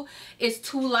 4W is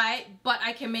too light, but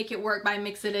I can make it work by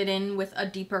mixing it in with a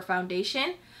deeper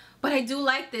foundation. But I do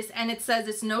like this, and it says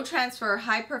it's no transfer,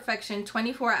 high perfection,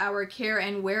 24-hour care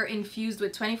and wear infused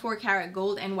with 24 karat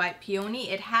gold and white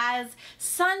peony. It has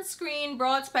sunscreen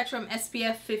broad spectrum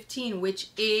SPF 15, which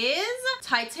is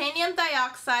titanium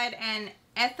dioxide and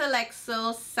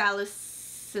ethyl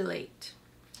salicylate.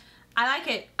 I like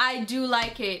it. I do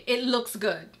like it. It looks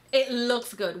good. It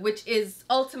looks good, which is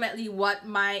ultimately what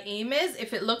my aim is.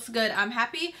 If it looks good, I'm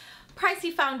happy.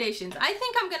 Pricey foundations. I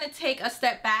think I'm gonna take a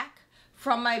step back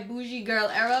from my bougie girl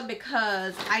era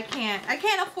because I can't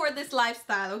afford this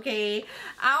lifestyle, okay?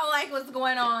 I don't like what's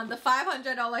going on. The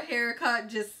 $500 haircut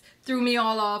just threw me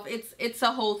all off. It's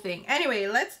a whole thing. Anyway,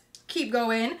 let's keep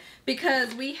going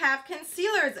because we have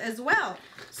concealers as well.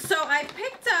 So I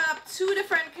picked up two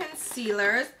different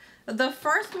concealers. The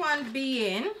first one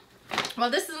being,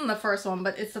 well, this isn't the first one,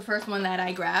 but it's the first one that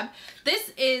I grabbed.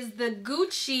 This is the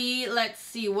Gucci, let's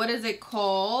see, what is it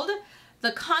called?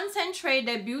 The Concentré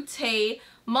de Beauté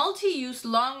Multi-Use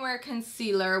Longwear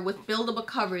Concealer with Buildable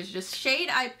Coverage. The shade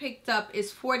I picked up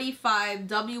is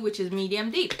 45W, which is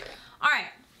medium deep. Alright,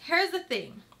 here's the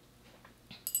thing.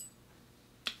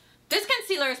 This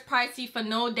concealer is pricey for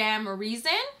no damn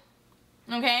reason,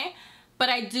 okay? but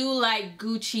I do like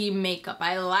Gucci makeup.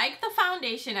 I like the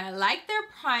foundation, I like their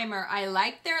primer, I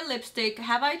like their lipstick.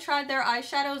 Have I tried their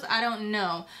eyeshadows? I don't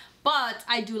know, but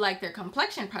I do like their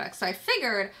complexion products. So I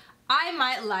figured I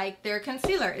might like their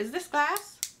concealer. Is this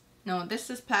glass? No,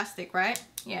 this is plastic, right?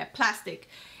 Yeah, plastic.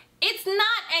 It's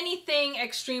not anything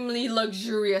extremely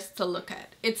luxurious to look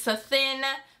at. It's a thin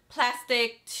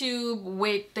plastic tube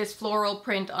with this floral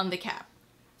print on the cap.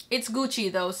 It's Gucci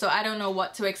though, so I don't know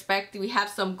what to expect. We have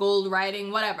some gold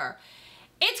writing, whatever.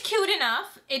 It's cute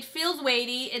enough. It feels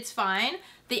weighty. It's fine.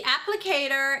 The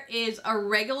applicator is a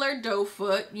regular doe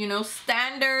foot, you know,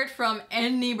 standard from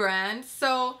any brand.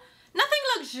 So nothing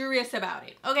luxurious about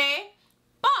it, okay?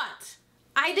 But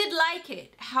I did like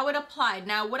it, how it applied.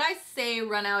 Now, would I say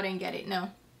run out and get it? No.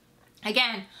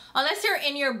 Again, unless you're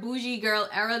in your bougie girl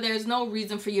era, there's no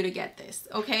reason for you to get this,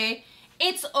 okay?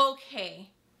 It's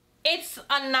okay. It's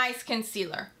a nice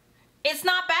concealer. It's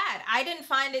not bad. I didn't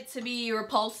find it to be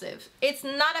repulsive. It's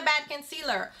not a bad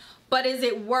concealer. But is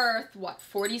it worth, what,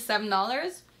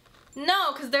 $47?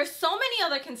 No, because there's so many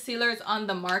other concealers on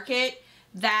the market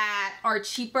that are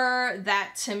cheaper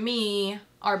that to me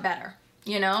are better,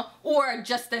 you know, or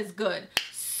just as good.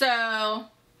 So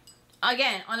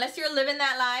again, unless you're living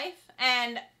that life,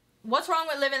 and what's wrong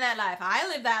with living that life? I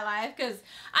live that life because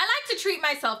I like to treat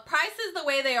myself. Prices the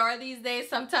way they are these days,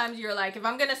 sometimes you're like, if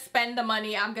I'm gonna spend the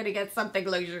money, I'm gonna get something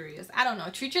luxurious. I don't know,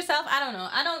 treat yourself. I don't know.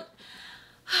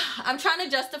 I'm trying to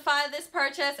justify this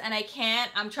purchase and I can't.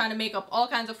 I'm trying to make up all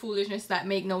kinds of foolishness that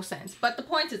make no sense. But the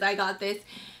point is I got this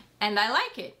and I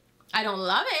like it. I don't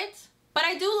love it, but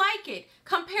I do like it.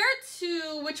 Compared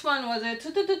to, which one was it?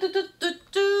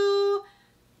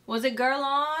 Was it Girl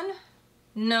On?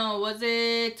 No, was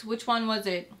it, which one was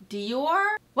it?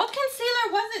 Dior? What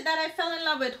concealer was it that I fell in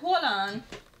love with? Hold on.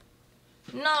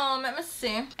 No, let me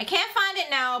see. I can't find it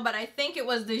now, but I think it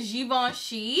was the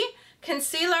Givenchy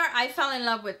concealer. I fell in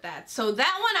love with that. So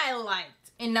that one I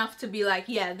liked enough to be like,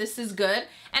 yeah, this is good.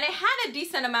 And it had a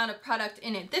decent amount of product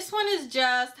in it. This one is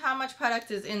just, how much product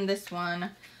is in this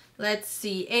one? Let's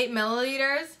see, 8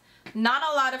 milliliters. Not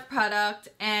a lot of product.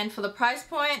 And for the price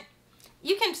point,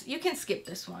 you can skip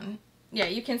this one. Yeah,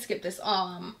 you can skip this.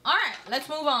 All right, let's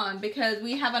move on because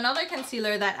we have another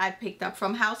concealer that I picked up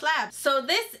from House Labs. So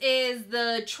this is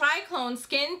the Triclone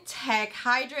Skin Tech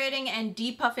Hydrating and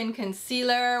Depuffing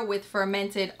Concealer with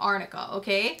Fermented Arnica,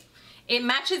 okay? It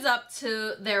matches up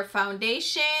to their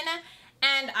foundation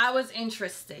and I was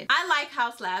interested. I like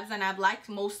House Labs and I've liked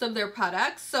most of their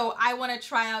products, so I want to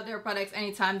try out their products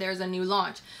anytime there's a new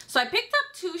launch. So I picked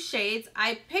up 2 shades.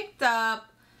 I picked up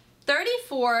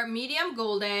 34 medium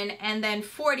golden and then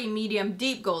 40 medium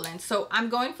deep golden. So I'm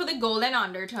going for the golden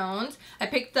undertones. I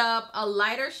picked up a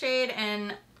lighter shade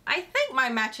and I think my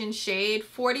matching shade,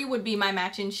 40 would be my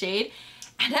matching shade.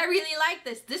 And I really like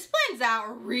this. This blends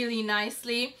out really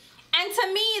nicely. And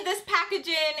to me, this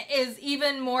packaging is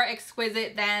even more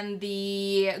exquisite than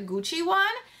the Gucci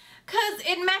one because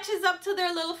it matches up to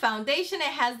their little foundation. It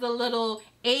has the little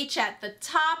H at the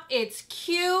top. It's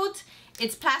cute.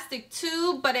 It's plastic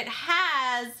too, but it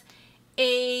has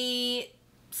a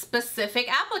specific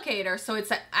applicator. So it's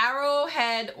an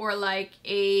arrowhead or like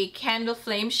a candle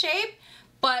flame shape,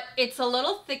 but it's a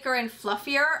little thicker and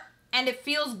fluffier and it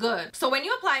feels good. So when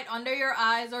you apply it under your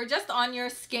eyes or just on your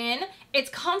skin, it's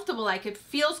comfortable. Like it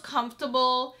feels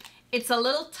comfortable. It's a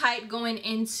little tight going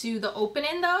into the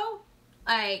opening though.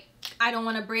 Like I don't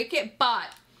want to break it, but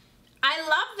I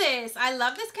love this. I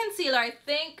love this concealer. I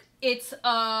think it's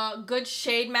a good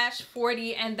shade match,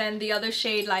 40, and then the other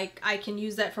shade, like I can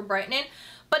use that for brightening.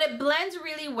 But it blends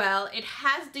really well. It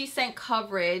has decent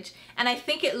coverage, and I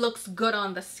think it looks good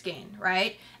on the skin,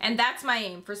 right? And that's my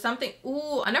aim for something.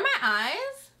 Ooh, under my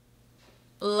eyes,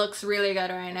 looks really good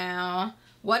right now.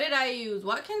 What did I use?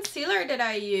 What concealer did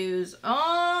I use?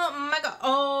 Oh my god.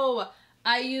 Oh,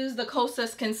 I used the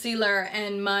Kosas concealer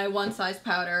and my One Size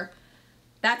powder.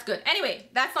 That's good. Anyway,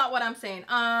 that's not what I'm saying.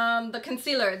 The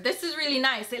concealer, this is really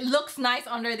nice. It looks nice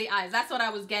under the eyes. That's what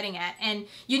I was getting at. And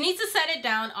you need to set it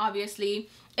down, obviously.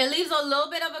 It leaves a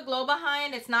little bit of a glow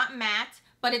behind. It's not matte,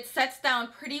 but it sets down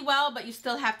pretty well, but you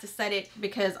still have to set it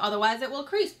because otherwise it will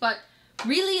crease. But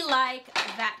really like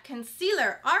that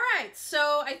concealer. All right,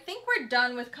 so I think we're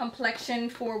done with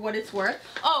complexion for what it's worth.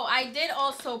 Oh, I did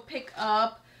also pick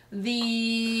up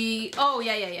the,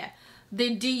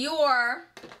 the Dior,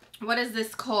 what is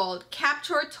this called?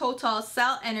 Capture Total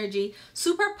Cell Energy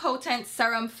Super Potent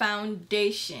Serum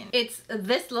Foundation. It's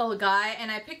this little guy,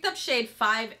 and I picked up shade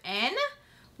 5N,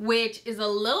 which is a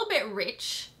little bit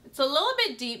rich It's a little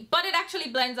bit deep, but it actually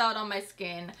blends out on my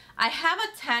skin. I have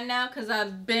a tan now because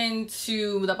I've been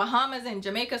to the Bahamas and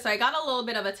Jamaica, so I got a little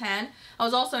bit of a tan. I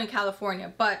was also in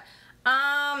California, but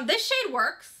this shade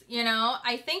works, you know.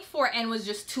 I think 4N was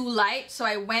just too light, so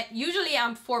I went, usually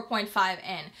I'm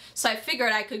 4.5N, so I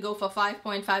figured I could go for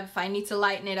 5.5. If I need to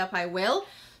lighten it up, I will.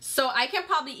 So I can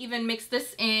probably even mix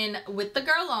this in with the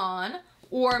Girl On,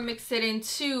 or mix it in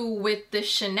too with the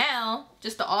Chanel,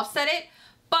 just to offset it.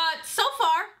 But so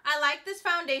far, I like this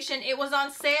foundation. It was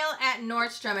on sale at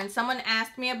Nordstrom and someone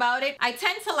asked me about it. I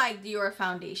tend to like Dior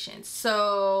foundations,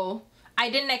 so I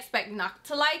didn't expect not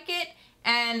to like it,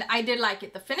 and I did like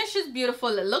it. The finish is beautiful.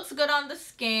 It looks good on the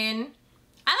skin.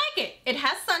 I like it. It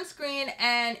has sunscreen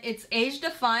and it's age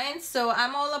defying, so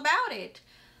I'm all about it.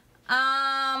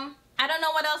 I don't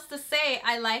know what else to say.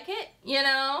 I like it, you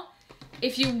know.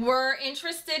 If you were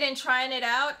interested in trying it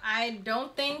out, I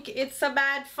don't think it's a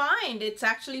bad find. It's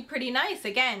actually pretty nice.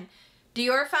 Again,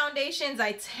 Dior foundations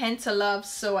I tend to love,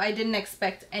 so I didn't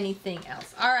expect anything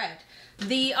else. All right,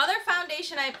 the other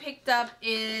foundation I picked up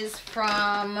is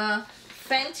from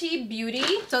Fenty Beauty.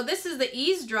 So this is the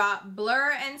Ease Drop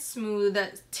Blur and Smooth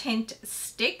Tint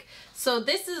Stick. So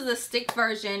this is the stick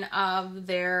version of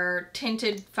their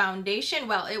tinted foundation.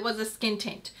 Well, it was a skin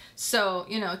tint. So,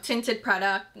 you know, tinted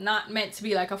product, not meant to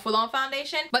be like a full-on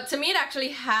foundation. But to me, it actually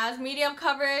has medium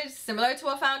coverage, similar to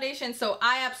a foundation. So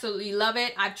I absolutely love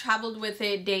it. I've traveled with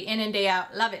it day in and day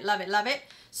out. Love it, love it, love it.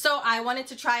 So I wanted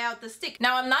to try out the stick.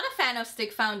 Now, I'm not a fan of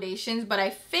stick foundations, but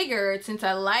I figured since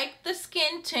I like the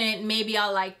skin tint, maybe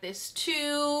I'll like this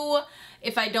too.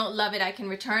 If I don't love it, I can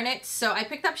return it. So I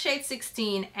picked up shade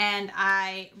 16 and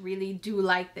I really do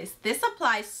like this. This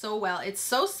applies so well. It's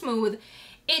so smooth.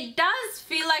 It does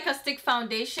feel like a stick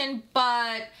foundation,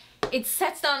 but it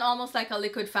sets down almost like a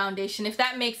liquid foundation, if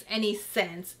that makes any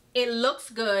sense. It looks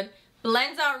good,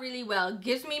 blends out really well,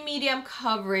 gives me medium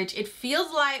coverage, it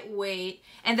feels lightweight,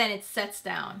 and then it sets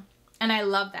down. And I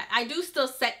love that. I do still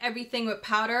set everything with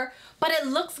powder, but it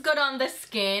looks good on the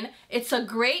skin. It's a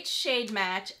great shade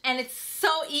match, and it's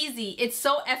so easy. It's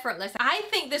so effortless. I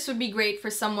think this would be great for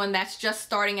someone that's just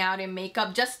starting out in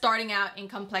makeup, just starting out in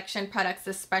complexion products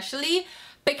especially,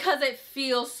 because it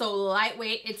feels so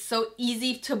lightweight. It's so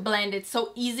easy to blend. It's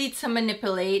so easy to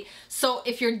manipulate. So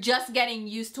if you're just getting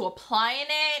used to applying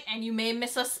it and you may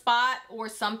miss a spot or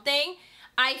something,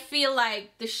 I feel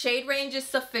like the shade range is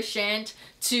sufficient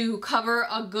to cover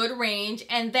a good range,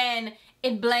 and then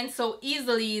it blends so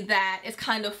easily that it's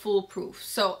kind of foolproof.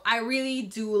 So I really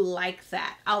do like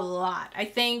that a lot. I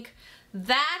think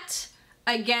that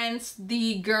against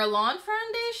the Girl On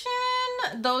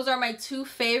foundation, those are my two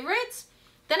favorites.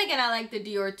 Then again, I like the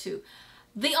Dior too.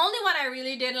 The only one I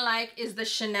really didn't like is the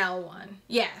Chanel one.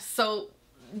 Yeah, so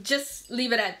just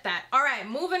leave it at that. All right,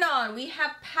 moving on. We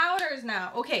have powders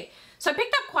now. Okay, so I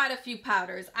picked up quite a few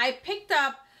powders. I picked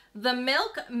up the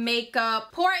Milk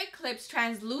Makeup Pore Eclipse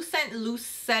Translucent Loose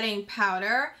Setting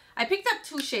Powder. I picked up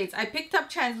two shades. I picked up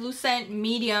Translucent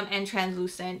Medium and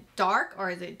Translucent Dark, or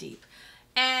is it Deep?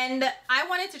 And I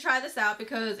wanted to try this out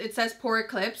because it says Pore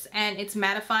Eclipse and it's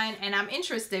mattifying and I'm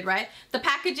interested, right? The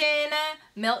packaging,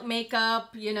 Milk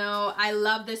Makeup, you know, I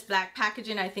love this black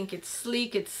packaging. I think it's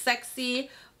sleek, it's sexy,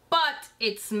 but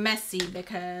it's messy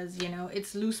because, you know,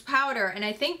 it's loose powder. And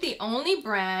I think the only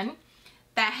brand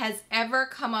that has ever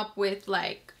come up with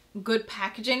like good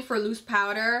packaging for loose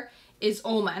powder is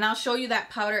Oma. And I'll show you that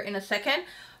powder in a second.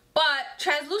 But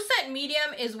Translucent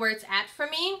Medium is where it's at for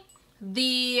me.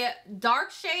 The dark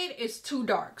shade is too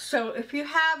dark. So if you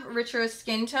have richer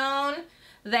skin tone,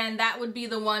 then that would be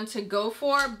the one to go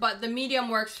for. But the medium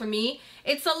works for me.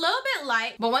 It's a little bit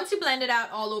light, but once you blend it out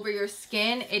all over your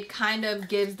skin, it kind of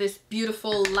gives this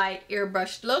beautiful light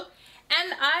airbrushed look.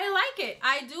 And I like it.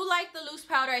 I do like the loose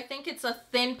powder. I think it's a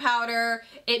thin powder.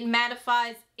 It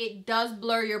mattifies. It does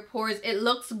blur your pores. It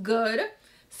looks good.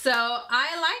 So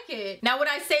I like it. Now would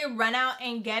I say run out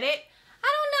and get it? I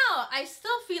don't know. I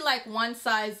still feel like one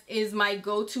size is my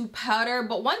go-to powder,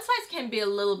 but one size can be a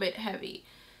little bit heavy.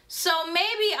 So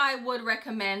maybe I would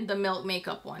recommend the Milk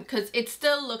Makeup one because it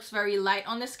still looks very light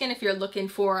on the skin if you're looking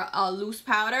for a loose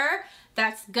powder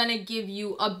that's gonna give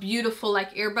you a beautiful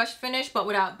like airbrush finish but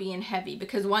without being heavy,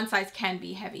 because one size can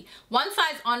be heavy. One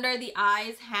size under the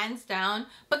eyes, hands down,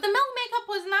 but the Milk Makeup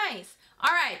was nice. All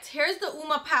right, here's the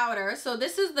Uma powder. So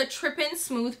this is the Trippin'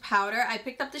 Smooth powder. I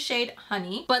picked up the shade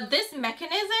Honey, but this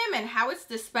mechanism and how it's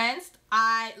dispensed,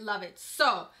 I love it.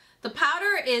 So the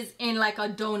powder is in like a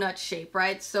donut shape,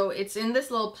 right? So it's in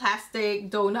this little plastic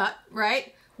donut,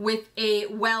 right? With a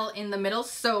well in the middle.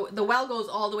 So the well goes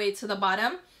all the way to the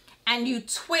bottom and you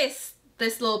twist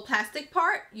this little plastic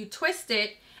part, you twist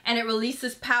it, and it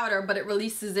releases powder, but it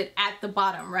releases it at the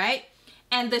bottom, right?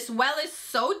 And this well is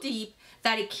so deep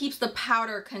that it keeps the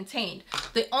powder contained.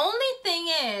 The only thing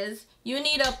is you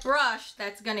need a brush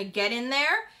that's gonna get in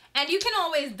there, and you can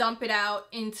always dump it out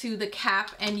into the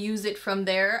cap and use it from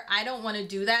there. I don't wanna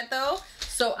do that though.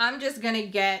 So I'm just gonna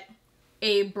get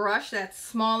a brush that's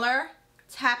smaller,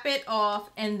 tap it off,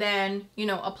 and then, you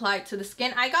know, apply it to the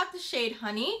skin. I got the shade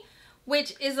Honey,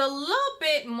 which is a little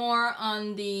bit more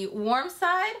on the warm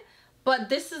side, but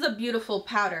this is a beautiful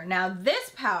powder. Now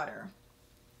this powder,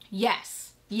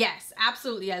 yes,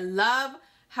 absolutely. I love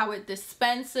how it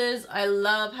dispenses. I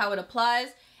love how it applies.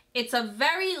 It's a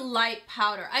very light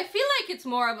powder. I feel like it's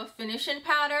more of a finishing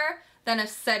powder than a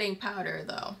setting powder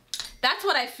though. That's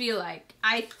what I feel like.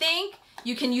 I think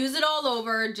you can use it all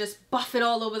over, just buff it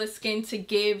all over the skin to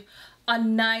give a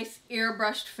nice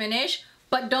airbrushed finish,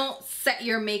 but don't set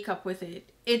your makeup with it.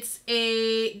 It's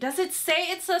a, does it say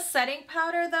it's a setting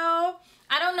powder though?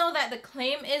 I don't know that the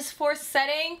claim is for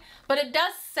setting, but it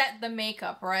does set the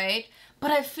makeup, right?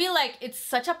 But I feel like it's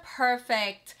such a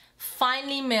perfect,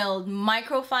 finely milled,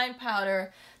 microfine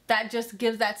powder that just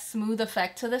gives that smooth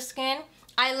effect to the skin.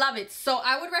 I love it. So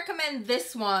I would recommend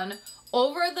this one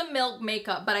over the Milk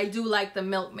makeup, but I do like the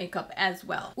Milk makeup as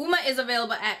well. Uma is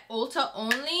available at Ulta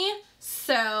only,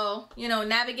 so, you know,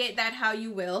 navigate that how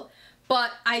you will.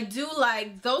 But I do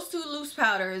like those two loose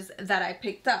powders that I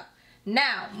picked up.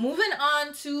 Now, moving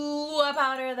on to a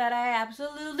powder that I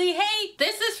absolutely hate.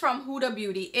 This is from Huda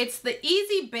Beauty. It's the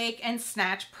Easy Bake and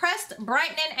Snatch Pressed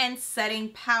Brightening and Setting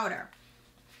Powder.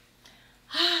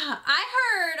 I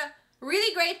heard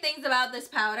really great things about this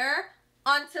powder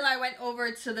until I went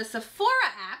over to the Sephora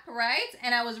app, right?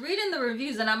 And I was reading the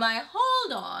reviews and I'm like,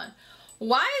 hold on.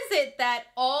 Why is it that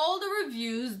all the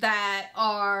reviews that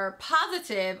are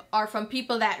positive are from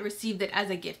people that received it as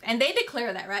a gift? And they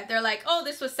declare that, right? They're like, oh,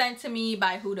 this was sent to me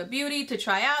by Huda Beauty to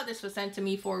try out. This was sent to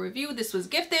me for review. This was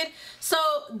gifted. So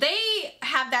they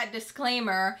have that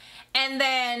disclaimer. And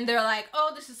then they're like,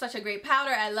 oh, this is such a great powder.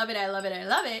 I love it. I love it. I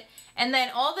love it. And then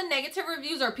all the negative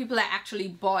reviews are people that actually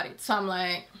bought it. So I'm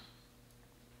like,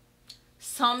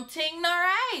 something not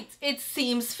right. It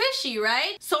seems fishy,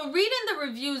 right? So reading the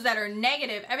reviews that are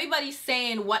negative, everybody's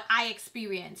saying what I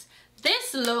experienced.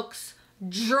 This looks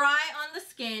dry on the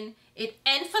skin. It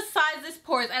emphasizes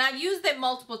pores, and I've used it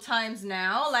multiple times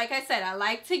now. Like I said, I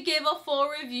like to give a full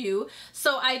review.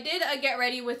 So I did a get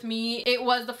ready with me. It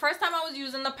was the first time I was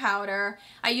using the powder.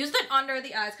 I used it under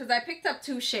the eyes because I picked up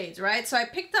two shades, right? So I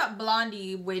picked up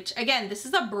Blondie, which again, this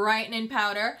is a brightening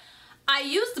powder. I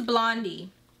used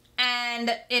Blondie, and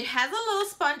it has a little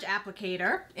sponge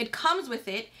applicator. It comes with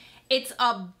it. It's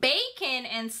a baking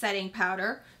and setting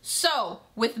powder. So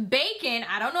with baking,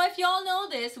 I don't know if y'all know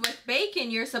this, with baking,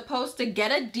 you're supposed to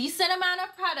get a decent amount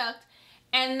of product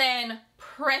and then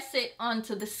press it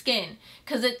onto the skin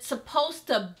because it's supposed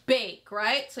to bake,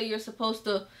 right? So you're supposed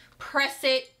to press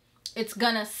it. It's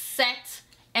gonna set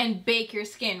and bake your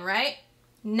skin, right?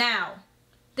 Now,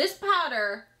 this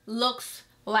powder looks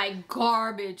like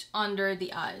garbage under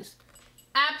the eyes.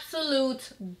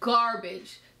 Absolute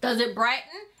garbage. Does it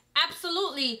brighten?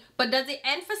 Absolutely. But does it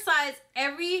emphasize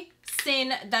every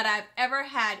sin that I've ever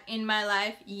had in my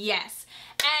life? Yes.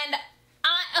 And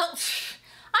I'm trying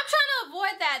to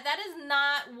avoid that. That is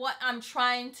not what I'm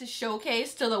trying to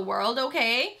showcase to the world,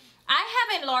 okay? I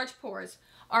have enlarged pores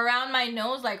around my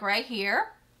nose, like right here.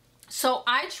 So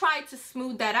I try to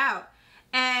smooth that out.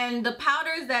 And the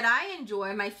powders that I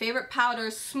enjoy, my favorite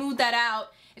powders, smooth that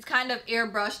out. It's kind of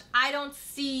airbrushed. I don't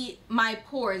see my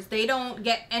pores. They don't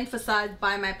get emphasized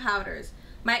by my powders.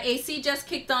 My AC just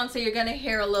kicked on, so you're gonna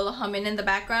hear a little humming in the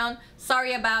background.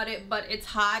 Sorry about it, but it's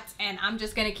hot and I'm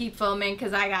just gonna keep filming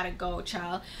because I gotta go,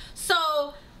 child.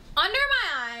 So under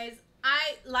my eyes,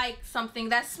 I like something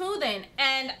that's smoothing,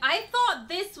 and I thought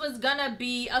this was gonna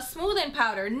be a smoothing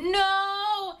powder.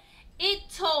 No! It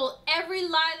told every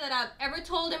lie that I've ever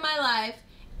told in my life.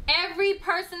 Every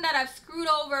person that I've screwed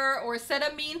over or said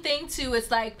a mean thing to, it's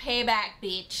like, payback,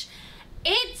 bitch.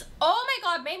 It's, oh my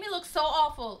god, made me look so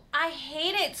awful. I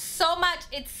hate it so much.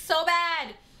 It's so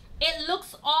bad. It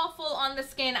looks awful on the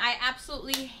skin. I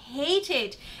absolutely hate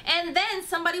it. And then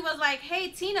somebody was like, hey,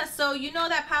 Tina, so you know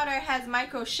that powder has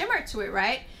micro shimmer to it,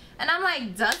 right? And I'm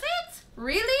like, does it?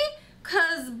 Really?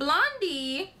 Because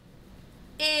Blondie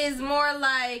is more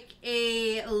like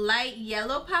a light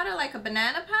yellow powder, like a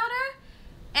banana powder.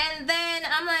 And then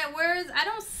I'm like, I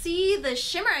don't see the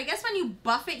shimmer. I guess when you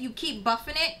buff it, you keep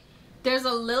buffing it, there's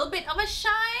a little bit of a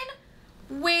shine,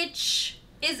 which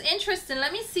is interesting.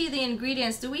 Let me see the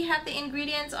ingredients. Do we have the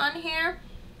ingredients on here?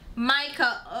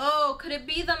 Mica. Oh, could it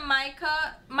be the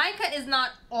mica? Mica is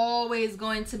not always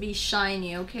going to be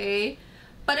shiny, okay?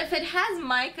 But if it has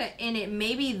mica in it,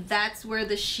 maybe that's where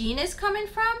the sheen is coming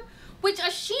from. Which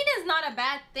a sheen is not a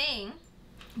bad thing.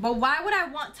 But why would I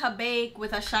want to bake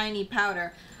with a shiny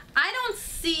powder? I don't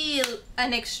see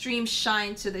an extreme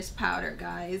shine to this powder,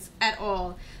 guys, at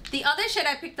all. The other shade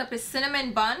I picked up is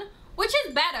Cinnamon Bun, which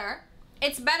is better.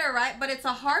 It's better, right? But it's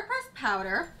a hard pressed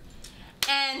powder.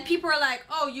 And people are like,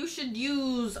 oh, you should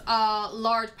use a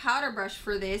large powder brush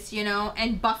for this, you know,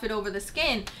 and buff it over the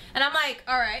skin. And I'm like,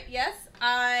 all right, yes,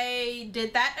 I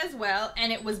did that as well.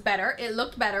 And it was better. It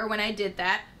looked better when I did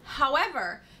that.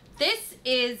 However, this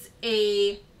is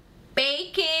a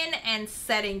baking and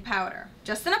setting powder.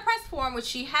 Just in a pressed form, which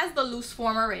she has the loose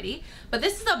form already. But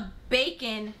this is a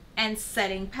baking and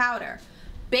setting powder.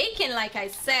 Baking, like I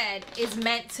said, is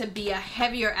meant to be a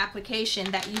heavier application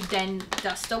that you then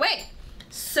dust away.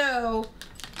 So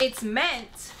it's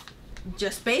meant,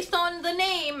 just based on the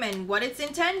name and what it's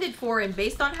intended for and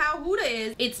based on how Huda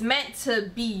is, it's meant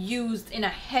to be used in a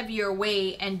heavier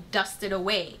way and dusted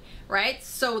away, right?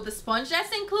 So the sponge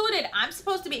that's included, I'm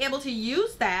supposed to be able to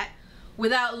use that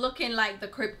without looking like the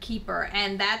Crypt Keeper,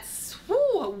 and that's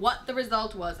what the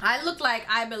result was. I looked like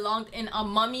I belonged in a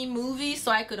mummy movie,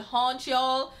 so I could haunt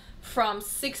y'all from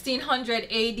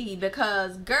 1600 AD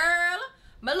because, girl,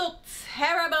 me look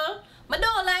terrible. I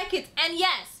don't like it. And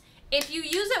yes, if you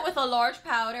use it with a large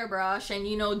powder brush and,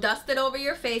 you know, dust it over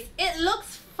your face, it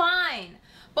looks fine.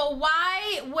 But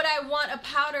why would I want a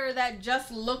powder that just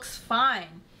looks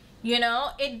fine? You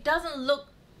know, it doesn't look...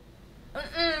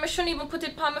 I shouldn't even put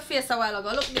it on my face a while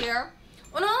ago. Look there.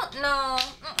 Oh,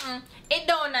 no. It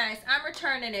don't nice. I'm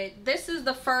returning it. This is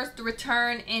the first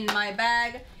return in my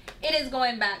bag. It is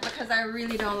going back because I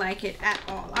really don't like it at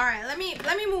all. All right, let me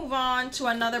move on to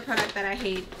another product that I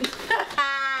hate.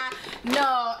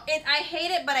 No, I hate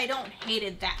it, but I don't hate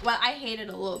it that well. I hate it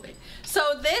a little bit.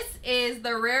 So this is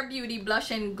the Rare Beauty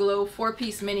Blush and Glow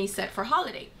 4-piece mini set for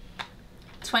holiday.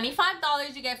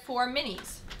 $25, you get 4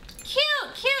 minis. Cute.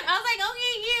 I was like,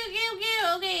 okay,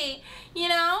 cute, okay. You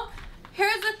know,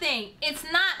 here's the thing. It's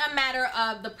not a matter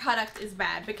of the product is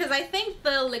bad, because I think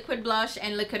the liquid blush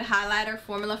and liquid highlighter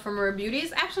formula from Rare Beauty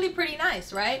is actually pretty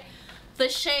nice, right? The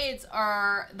shades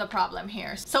are the problem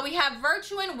here. So we have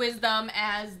Virtue and Wisdom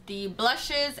as the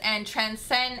blushes and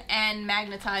Transcend and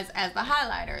Magnetize as the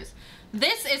highlighters.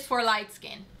 This is for light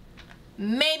skin,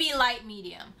 maybe light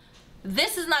medium.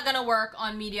 This is not gonna work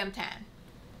on medium tan.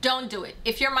 Don't do it.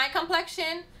 If you're my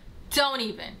complexion, don't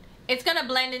even. It's gonna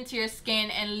blend into your skin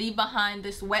and leave behind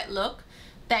this wet look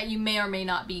that you may or may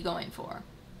not be going for.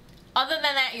 Other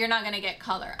than that, you're not gonna get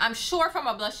color. I'm sure from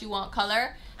a blush you want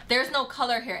color. There's no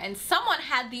color here, and someone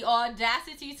had the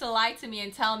audacity to lie to me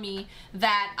and tell me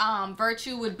that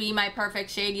Virtue would be my perfect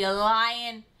shade. You're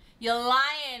lying. You're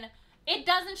lying. It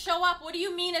doesn't show up. What do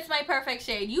you mean it's my perfect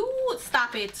shade? You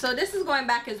stop it. So this is going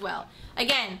back as well.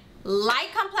 Again, light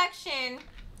complexion,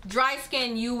 dry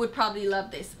skin, you would probably love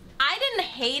this. I didn't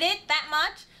hate it that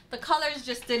much. The colors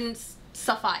just didn't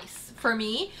suffice for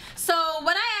me. So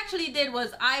what I actually did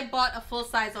was I bought a full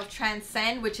size of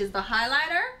Transcend, which is the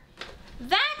highlighter.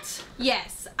 That,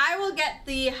 yes, I will get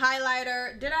the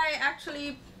highlighter. Did I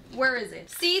actually, where is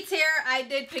it? Seeds here, I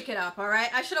did pick it up, all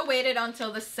right? I should have waited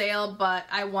until the sale, but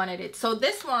I wanted it. So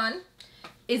this one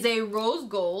is a rose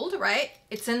gold, right?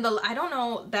 It's in the, I don't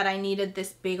know that I needed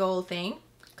this big old thing,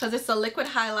 because it's a liquid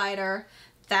highlighter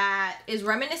that is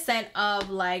reminiscent of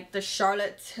like the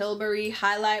Charlotte Tilbury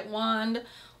highlight wand,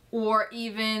 or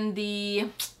even the,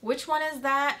 which one is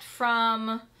that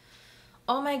from?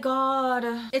 Oh my god,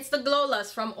 it's the Glow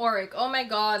Lust from Auric. Oh my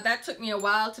god, that took me a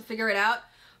while to figure it out.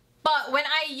 But when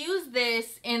I used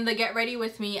this in the Get Ready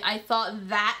With Me, I thought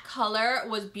that color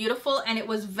was beautiful and it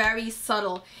was very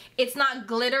subtle. It's not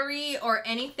glittery or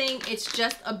anything, it's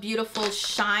just a beautiful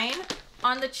shine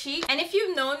on the cheek. And if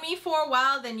you've known me for a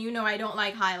while, then you know I don't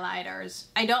like highlighters.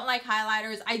 I don't like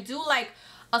highlighters. I do like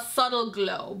a subtle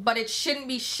glow, but it shouldn't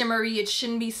be shimmery, it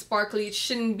shouldn't be sparkly, it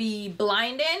shouldn't be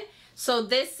blinding. So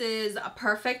this is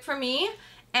perfect for me,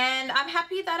 and I'm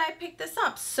happy that I picked this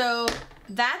up. So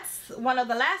that's one of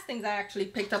the last things I actually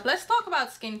picked up. Let's talk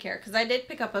about skincare, because I did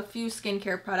pick up a few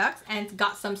skincare products and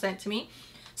got some sent to me.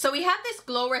 So we have this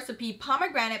Glow Recipe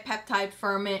Pomegranate Peptide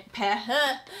Firming,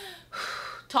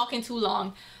 talking too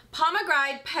long,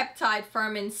 Pomegranate Peptide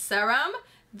Firming Serum.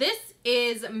 This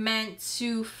is meant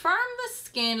to firm the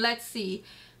skin. Let's see.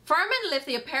 Firm and lift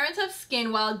the appearance of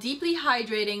skin while deeply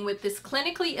hydrating with this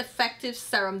clinically effective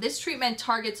serum. This treatment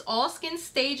targets all skin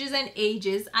stages and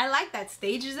ages. I like that,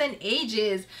 stages and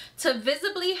ages. To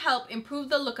visibly help improve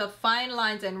the look of fine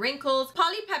lines and wrinkles.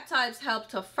 Polypeptides help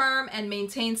to firm and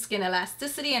maintain skin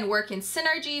elasticity and work in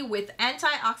synergy with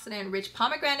antioxidant-rich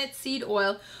pomegranate seed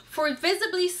oil for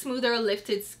visibly smoother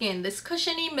lifted skin. This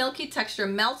cushiony, milky texture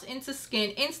melts into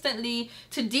skin instantly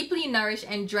to deeply nourish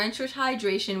and drench with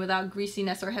hydration without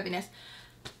greasiness or heaviness.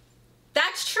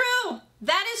 That's true.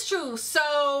 That is true.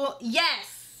 So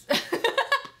yes,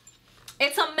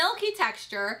 it's a milky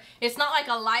texture. It's not like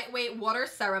a lightweight water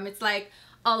serum. It's like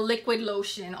a liquid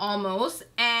lotion almost,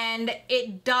 and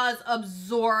it does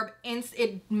absorb,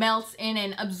 it melts in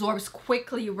and absorbs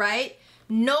quickly, right?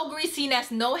 No greasiness,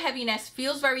 no heaviness,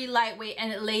 feels very lightweight,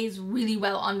 and it lays really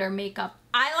well under makeup.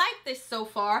 I like this so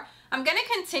far. I'm gonna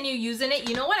continue using it.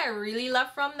 You know what I really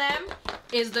love from them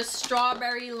is the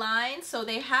strawberry line. So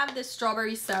they have this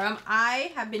strawberry serum.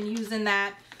 I have been using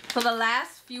that for the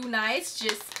last few nights.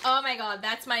 Just, oh my god,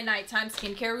 that's my nighttime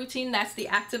skincare routine. That's the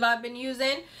active I've been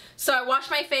using. So I wash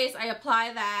my face, I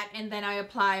apply that, and then I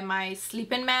apply my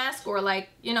sleeping mask, or like,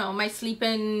 you know, my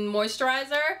sleeping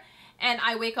moisturizer, and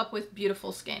I wake up with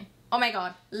beautiful skin. Oh my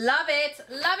god, love it,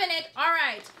 loving it. All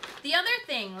right, the other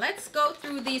thing, let's go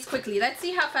through these quickly. Let's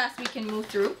see how fast we can move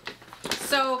through.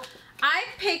 So I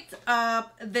picked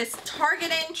up this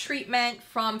targeting treatment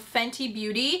from Fenty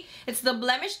Beauty. It's the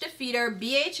Blemish Defeater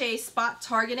BHA Spot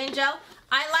Targeting Gel.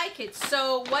 I like it.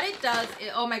 So what it does,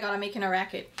 oh my god, I'm making a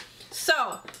racket.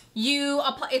 So you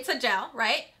apply, it's a gel,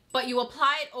 right? But you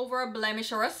apply it over a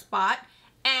blemish or a spot,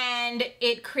 and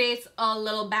it creates a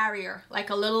little barrier, like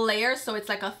a little layer. So it's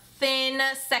like a thin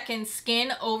second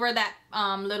skin over that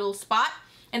little spot,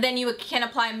 and then you can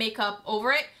apply makeup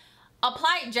over it.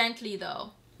 Apply it gently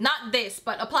though, not this,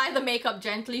 but apply the makeup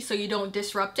gently so you don't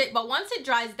disrupt it. But once it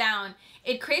dries down,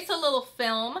 it creates a little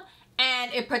film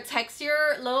and it protects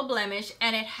your little blemish,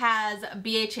 and it has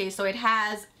BHA, so it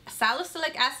has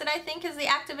salicylic acid, I think is the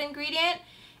active ingredient,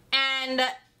 and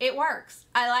it works.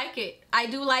 I like it. I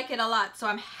do like it a lot. So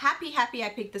I'm happy I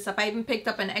picked this up. I even picked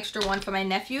up an extra one for my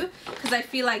nephew because I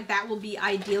feel like that will be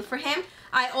ideal for him.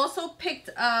 I also picked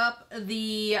up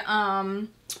the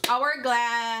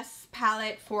Hourglass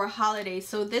palette for holidays.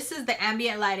 So this is the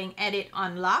Ambient Lighting Edit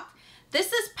Unlocked.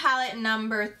 This is palette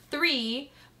number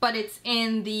 3, but it's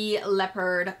in the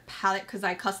leopard palette because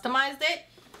I customized it.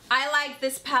 I like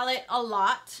this palette a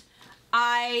lot.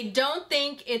 I don't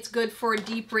think it's good for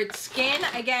deep rich skin.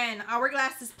 Again,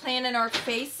 Hourglass is playing in our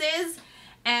faces,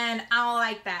 and I don't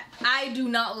like that. I do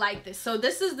not like this. So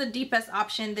this is the deepest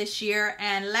option this year,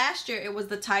 and last year it was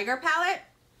the Tiger palette.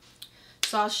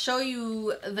 So I'll show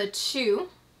you the two.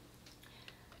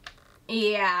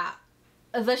 Yeah,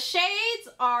 the shades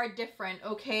are different,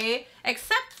 okay?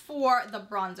 Except for the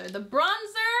bronzer. The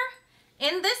bronzer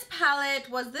in this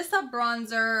palette, was this a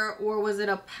bronzer or was it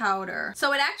a powder?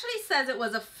 So it actually says it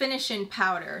was a finishing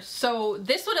powder. So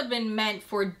this would have been meant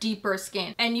for deeper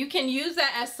skin. And you can use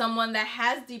that as someone that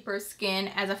has deeper skin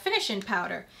as a finishing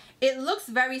powder. It looks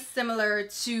very similar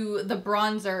to the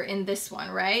bronzer in this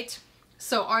one, right?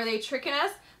 So are they tricking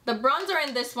us? The bronzer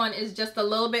in this one is just a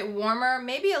little bit warmer,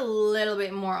 maybe a little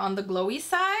bit more on the glowy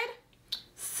side.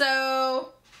 So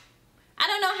I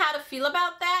don't know how to feel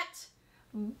about that.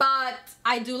 But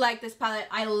I do like this palette.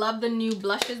 I love the new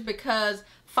blushes because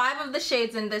 5 of the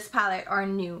shades in this palette are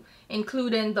new,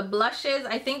 including the blushes.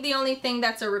 I think the only thing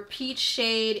that's a repeat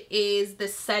shade is the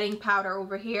setting powder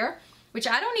over here, which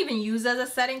I don't even use as a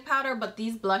setting powder, but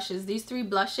these blushes, these 3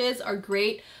 blushes are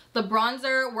great. The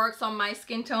bronzer works on my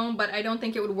skin tone, but I don't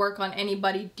think it would work on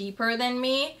anybody deeper than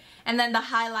me. And then the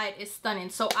highlight is stunning.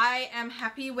 So I am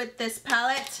happy with this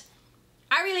palette.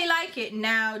 I really like it.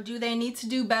 Now, do they need to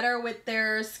do better with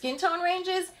their skin tone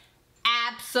ranges?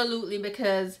 Absolutely,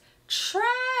 because trash.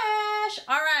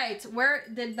 All right, where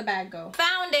did the bag go?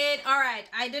 Found it. All right,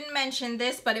 I didn't mention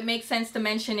this, but it makes sense to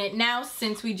mention it now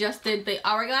since we just did the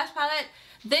Hourglass palette.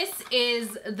 This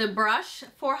is the brush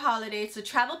for holiday. It's a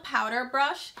travel powder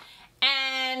brush,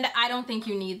 and I don't think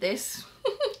you need this.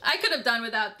 I could have done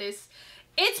without this.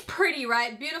 It's pretty,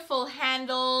 right? Beautiful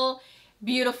handle.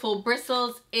 Beautiful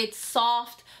bristles. It's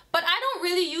soft, but I don't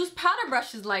really use powder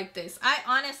brushes like this. I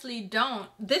honestly don't.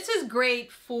 This is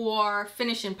great for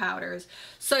finishing powders.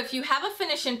 So if you have a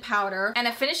finishing powder, and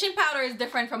a finishing powder is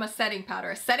different from a setting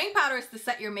powder. A setting powder is to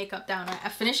set your makeup down, right?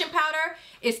 A finishing powder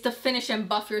is to finish and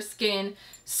buff your skin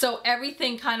so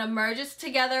everything kind of merges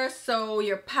together. So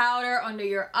your powder under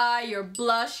your eye, your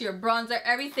blush, your bronzer,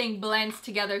 everything blends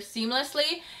together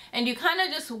seamlessly, and you kind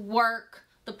of just work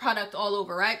the product all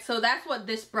over, right? So that's what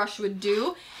this brush would do.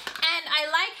 And I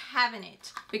like having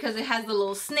it because it has the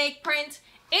little snake print.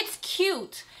 It's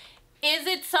cute. Is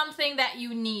it something that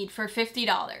you need for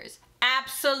 $50?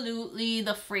 Absolutely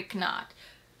the freak not.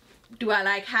 Do I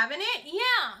like having it?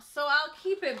 Yeah, so I'll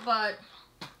keep it, but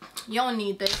you don't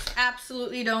need this.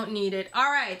 Absolutely don't need it.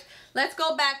 All right, let's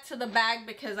go back to the bag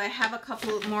because I have a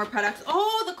couple more products.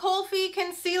 Oh, the Cold Feet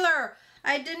concealer.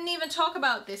 I didn't even talk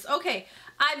about this. Okay,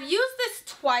 I've used this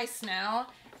twice now,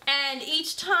 and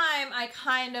each time I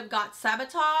kind of got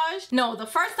sabotaged. No, the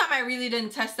first time I really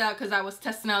didn't test it out because I was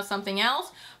testing out something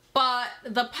else. But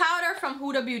the powder from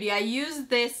Huda Beauty, I used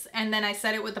this and then I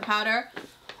set it with the powder.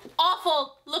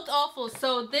 Awful, looked awful.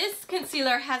 So this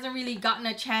concealer hasn't really gotten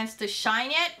a chance to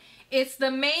shine yet. It's the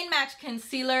Main Match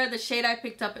Concealer. The shade I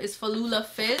picked up is Falula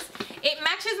Fizz. It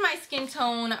matches my skin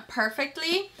tone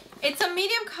perfectly. It's a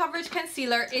medium coverage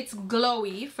concealer. It's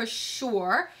glowy for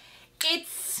sure.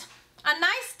 It's a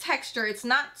nice texture. It's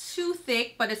not too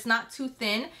thick, but it's not too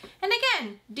thin. And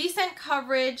again, decent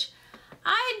coverage.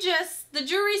 The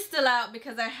jury's still out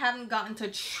because I haven't gotten to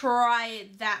try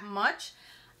it that much.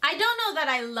 I don't know that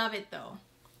I love it though.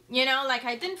 You know, like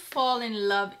I didn't fall in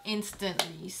love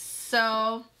instantly.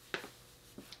 So,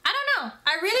 I don't know.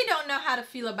 I really don't know how to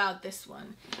feel about this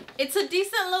one. It's a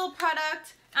decent little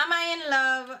product. Am I in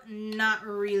love? Not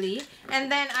really.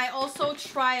 And then I also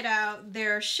tried out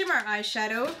their shimmer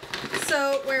eyeshadow.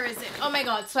 So, where is it? Oh my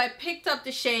god. So I picked up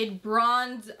the shade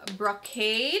Bronze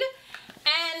Brocade.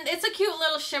 And it's a cute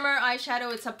little shimmer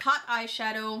eyeshadow. It's a pot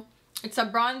eyeshadow. It's a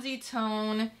bronzy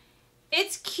tone.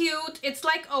 It's cute. It's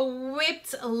like a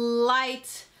whipped,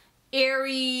 light,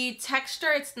 airy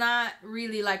texture. It's not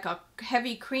really like a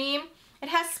heavy cream. It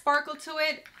has sparkle to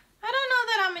it. I don't know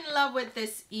that I'm in love with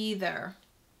this either.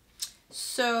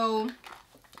 So,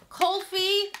 Cold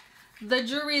Feet, the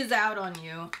jury is out on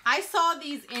you. I saw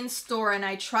these in store and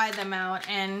I tried them out,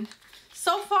 and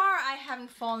so far I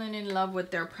haven't fallen in love with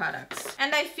their products.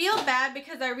 And I feel bad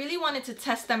because I really wanted to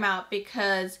test them out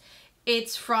because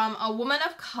it's from a woman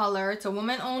of color. It's a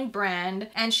woman-owned brand,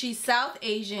 and she's South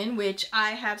Asian, which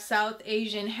I have South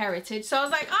Asian heritage. So I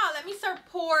was like, oh, let me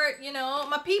support, you know,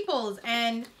 my peoples.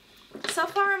 And so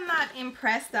far I'm not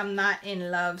impressed. I'm not in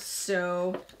love.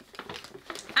 So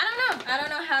I don't know. I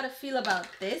don't know how to feel about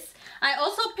this. I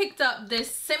also picked up this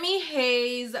Simi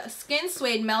Haze Skin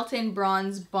Suede Melt-In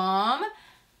Bronze Balm.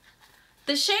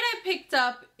 The shade I picked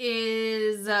up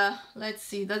is, let's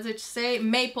see, does it say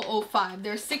Maple 05?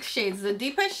 There are 6 shades. The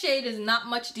deepest shade is not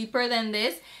much deeper than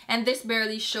this, and this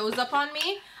barely shows up on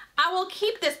me. I will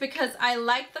keep this because I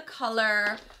like the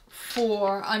color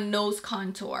for a nose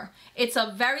contour. It's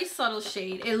a very subtle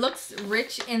shade. It looks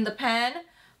rich in the pan,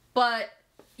 but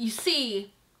you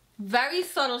see, very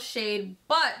subtle shade,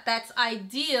 but that's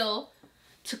ideal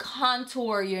to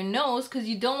contour your nose because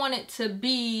you don't want it to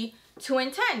be too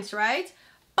intense, right?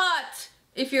 But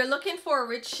if you're looking for a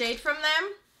rich shade from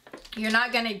them, you're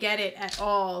not gonna get it at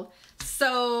all.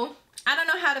 So I don't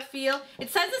know how to feel. It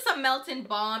says it's a melt-in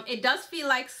balm. It does feel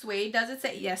like suede. Does it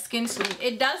say? Yes, skin suede.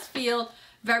 It does feel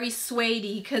very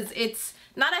suedey because it's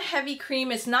not a heavy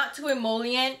cream. It's not too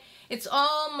emollient. It's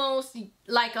almost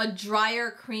like a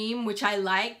drier cream, which I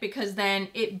like because then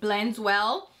it blends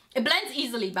well. It blends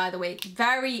easily, by the way.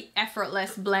 Very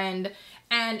effortless blend,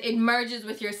 and it merges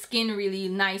with your skin really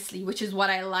nicely, which is what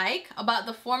I like about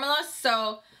the formula.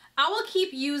 So I will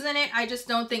keep using it. I just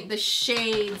don't think the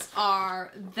shades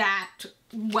are that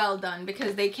well done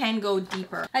because they can go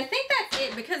deeper. I think that's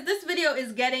it because this video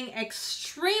is getting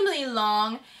extremely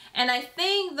long. And I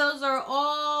think those are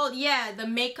all, yeah, the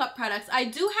makeup products. I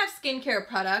do have skincare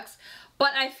products,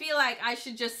 but I feel like I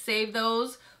should just save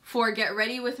those for get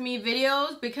ready with me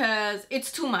videos because it's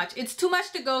too much. It's too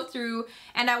much to go through,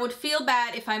 and I would feel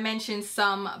bad if I mentioned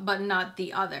some but not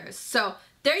the others. So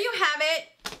there you have it.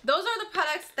 Those are the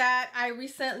products that I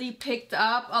recently picked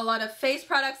up. A lot of face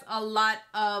products, a lot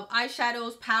of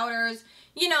eyeshadows, powders,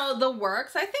 you know, the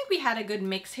works. I think we had a good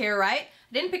mix here, right?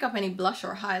 I didn't pick up any blush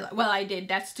or highlight. Well, I did.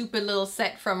 That stupid little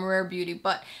set from Rare Beauty.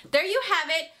 But there you have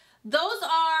it. Those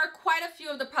are quite a few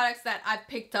of the products that I've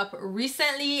picked up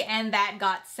recently and that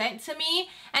got sent to me.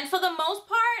 And for the most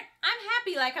part, I'm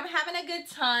happy. Like, I'm having a good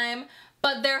time.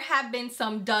 But there have been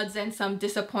some duds and some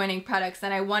disappointing products,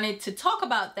 and I wanted to talk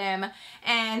about them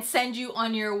and send you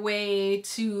on your way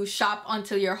to shop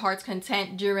until your heart's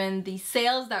content during the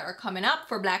sales that are coming up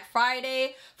for Black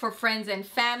Friday, for friends and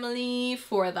family,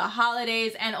 for the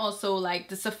holidays, and also like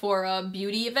the Sephora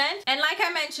beauty event. And like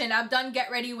I mentioned, I've done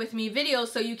get ready with me videos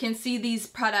so you can see these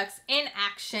products in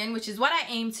action, which is what I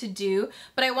aim to do.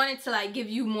 But I wanted to like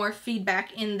give you more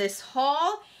feedback in this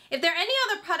haul. If there are any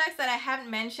other products that I haven't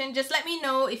mentioned, just let me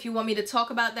know if you want me to talk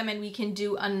about them and we can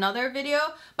do another video.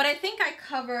 But I think I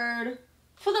covered,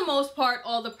 for the most part,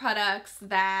 all the products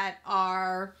that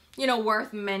are, you know,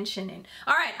 worth mentioning.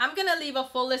 All right, I'm gonna leave a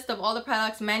full list of all the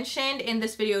products mentioned in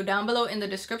this video down below in the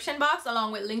description box,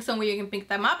 along with links on where you can pick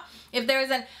them up. If there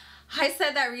is an, I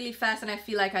said that really fast and I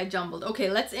feel like I jumbled. Okay,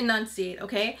 let's enunciate,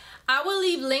 okay? I will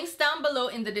leave links down below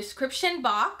in the description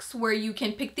box where you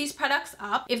can pick these products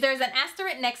up. If there's an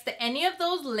asterisk next to any of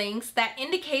those links, that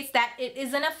indicates that it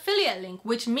is an affiliate link,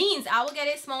 which means I will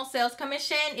get a small sales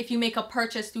commission if you make a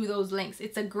purchase through those links.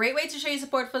 It's a great way to show your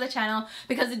support for the channel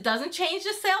because it doesn't change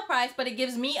the sale price, but it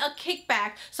gives me a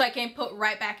kickback so I can put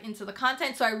right back into the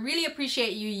content. So I really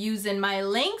appreciate you using my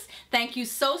links. Thank you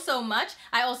so, so much.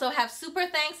 I also have super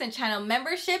thanks and channel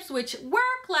memberships, which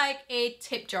work like a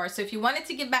tip jar. So if you wanted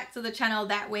to give back to the channel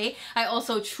that way, I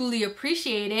also truly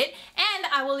appreciate it. And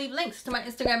I will leave links to my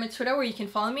Instagram and Twitter where you can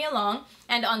follow me along.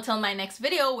 And until my next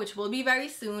video, which will be very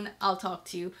soon, I'll talk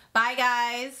to you. Bye,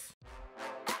 guys.